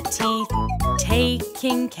brush their teeth,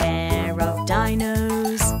 taking care of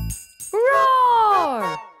dinos.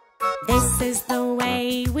 Roar! This is the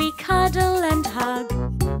way we cuddle and hug,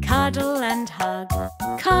 cuddle and hug,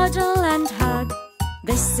 cuddle and hug.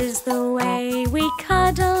 This is the way we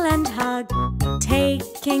cuddle and hug,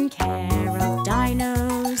 taking care of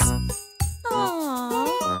dinos.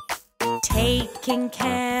 Aww. Taking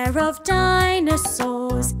care of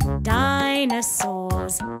dinosaurs,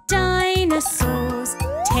 dinosaurs, dinosaurs.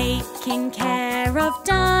 Taking care of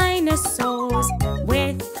dinosaurs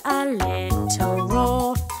with a little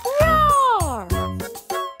roar. Roar!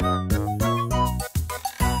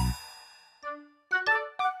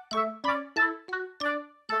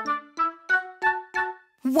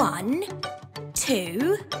 One,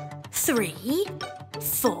 2, 3,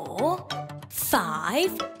 4,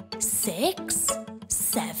 5, 6,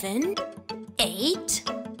 7, 8,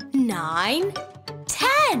 9,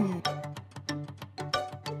 10.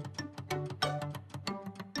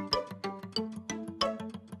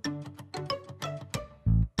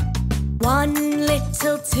 1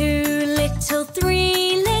 little, 2 little,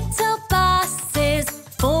 3 little buses,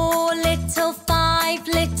 4 little, 5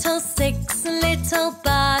 little, 6 little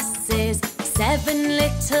buses, 7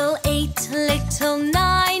 little, 8 little,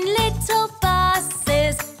 9 little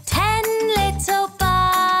buses, 10 little buses.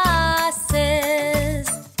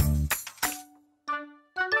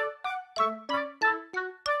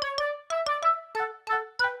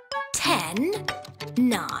 10,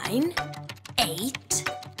 9, 8,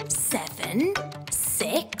 7,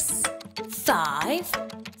 6, 5,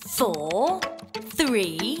 4,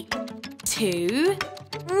 3, 2,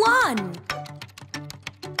 1.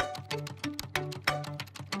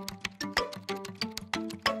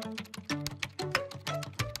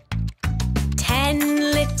 10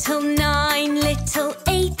 little, 9 little,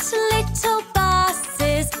 8 little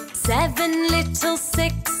buses, 7 little,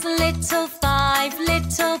 6 little, 5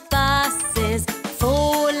 little buses,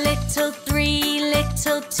 4 little, 3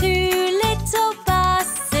 little, 2 little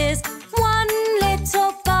buses, 1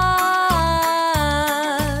 little bus.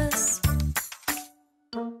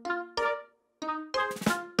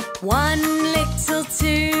 1 little,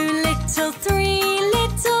 2 little, 3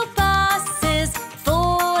 little buses,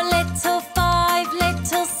 4 little, 5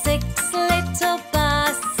 little, 6 little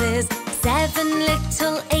buses, 7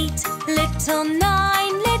 little, 8 little,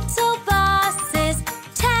 9 little buses,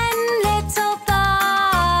 10 little buses.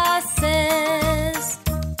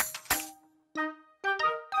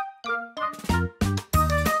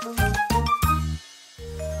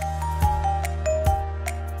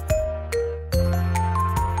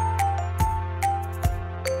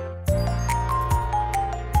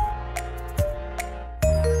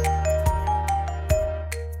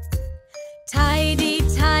 Tidy,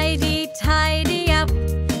 tidy, tidy up,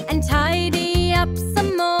 and tidy up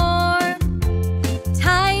some more.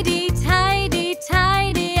 Tidy, tidy,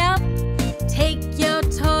 tidy up, take your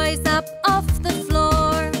toys up off the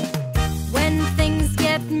floor. When things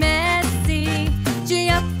get messy, gee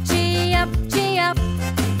up, gee up, gee up.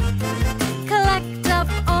 Collect up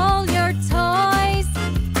all your toys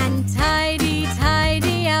and tidy,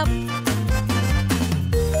 tidy up.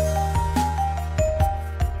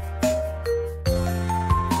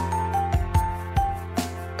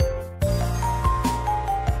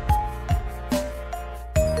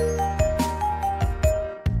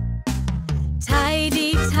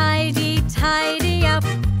 Tidy, tidy, tidy up,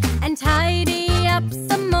 and tidy up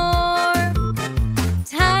some more.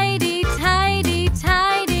 Tidy, tidy,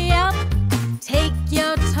 tidy up, take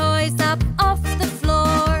your toys up off the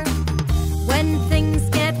floor. When things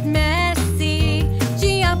get messy,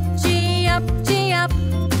 gee up, gee up, gee up.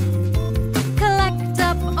 Collect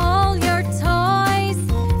up all your toys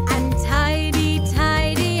and tidy,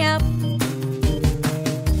 tidy up.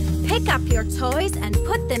 Pick up your toys and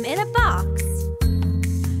put them in a box.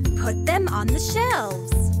 Put them on the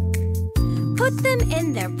shelves. Put them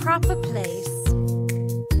in their proper place.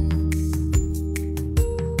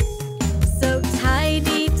 So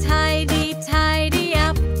tidy,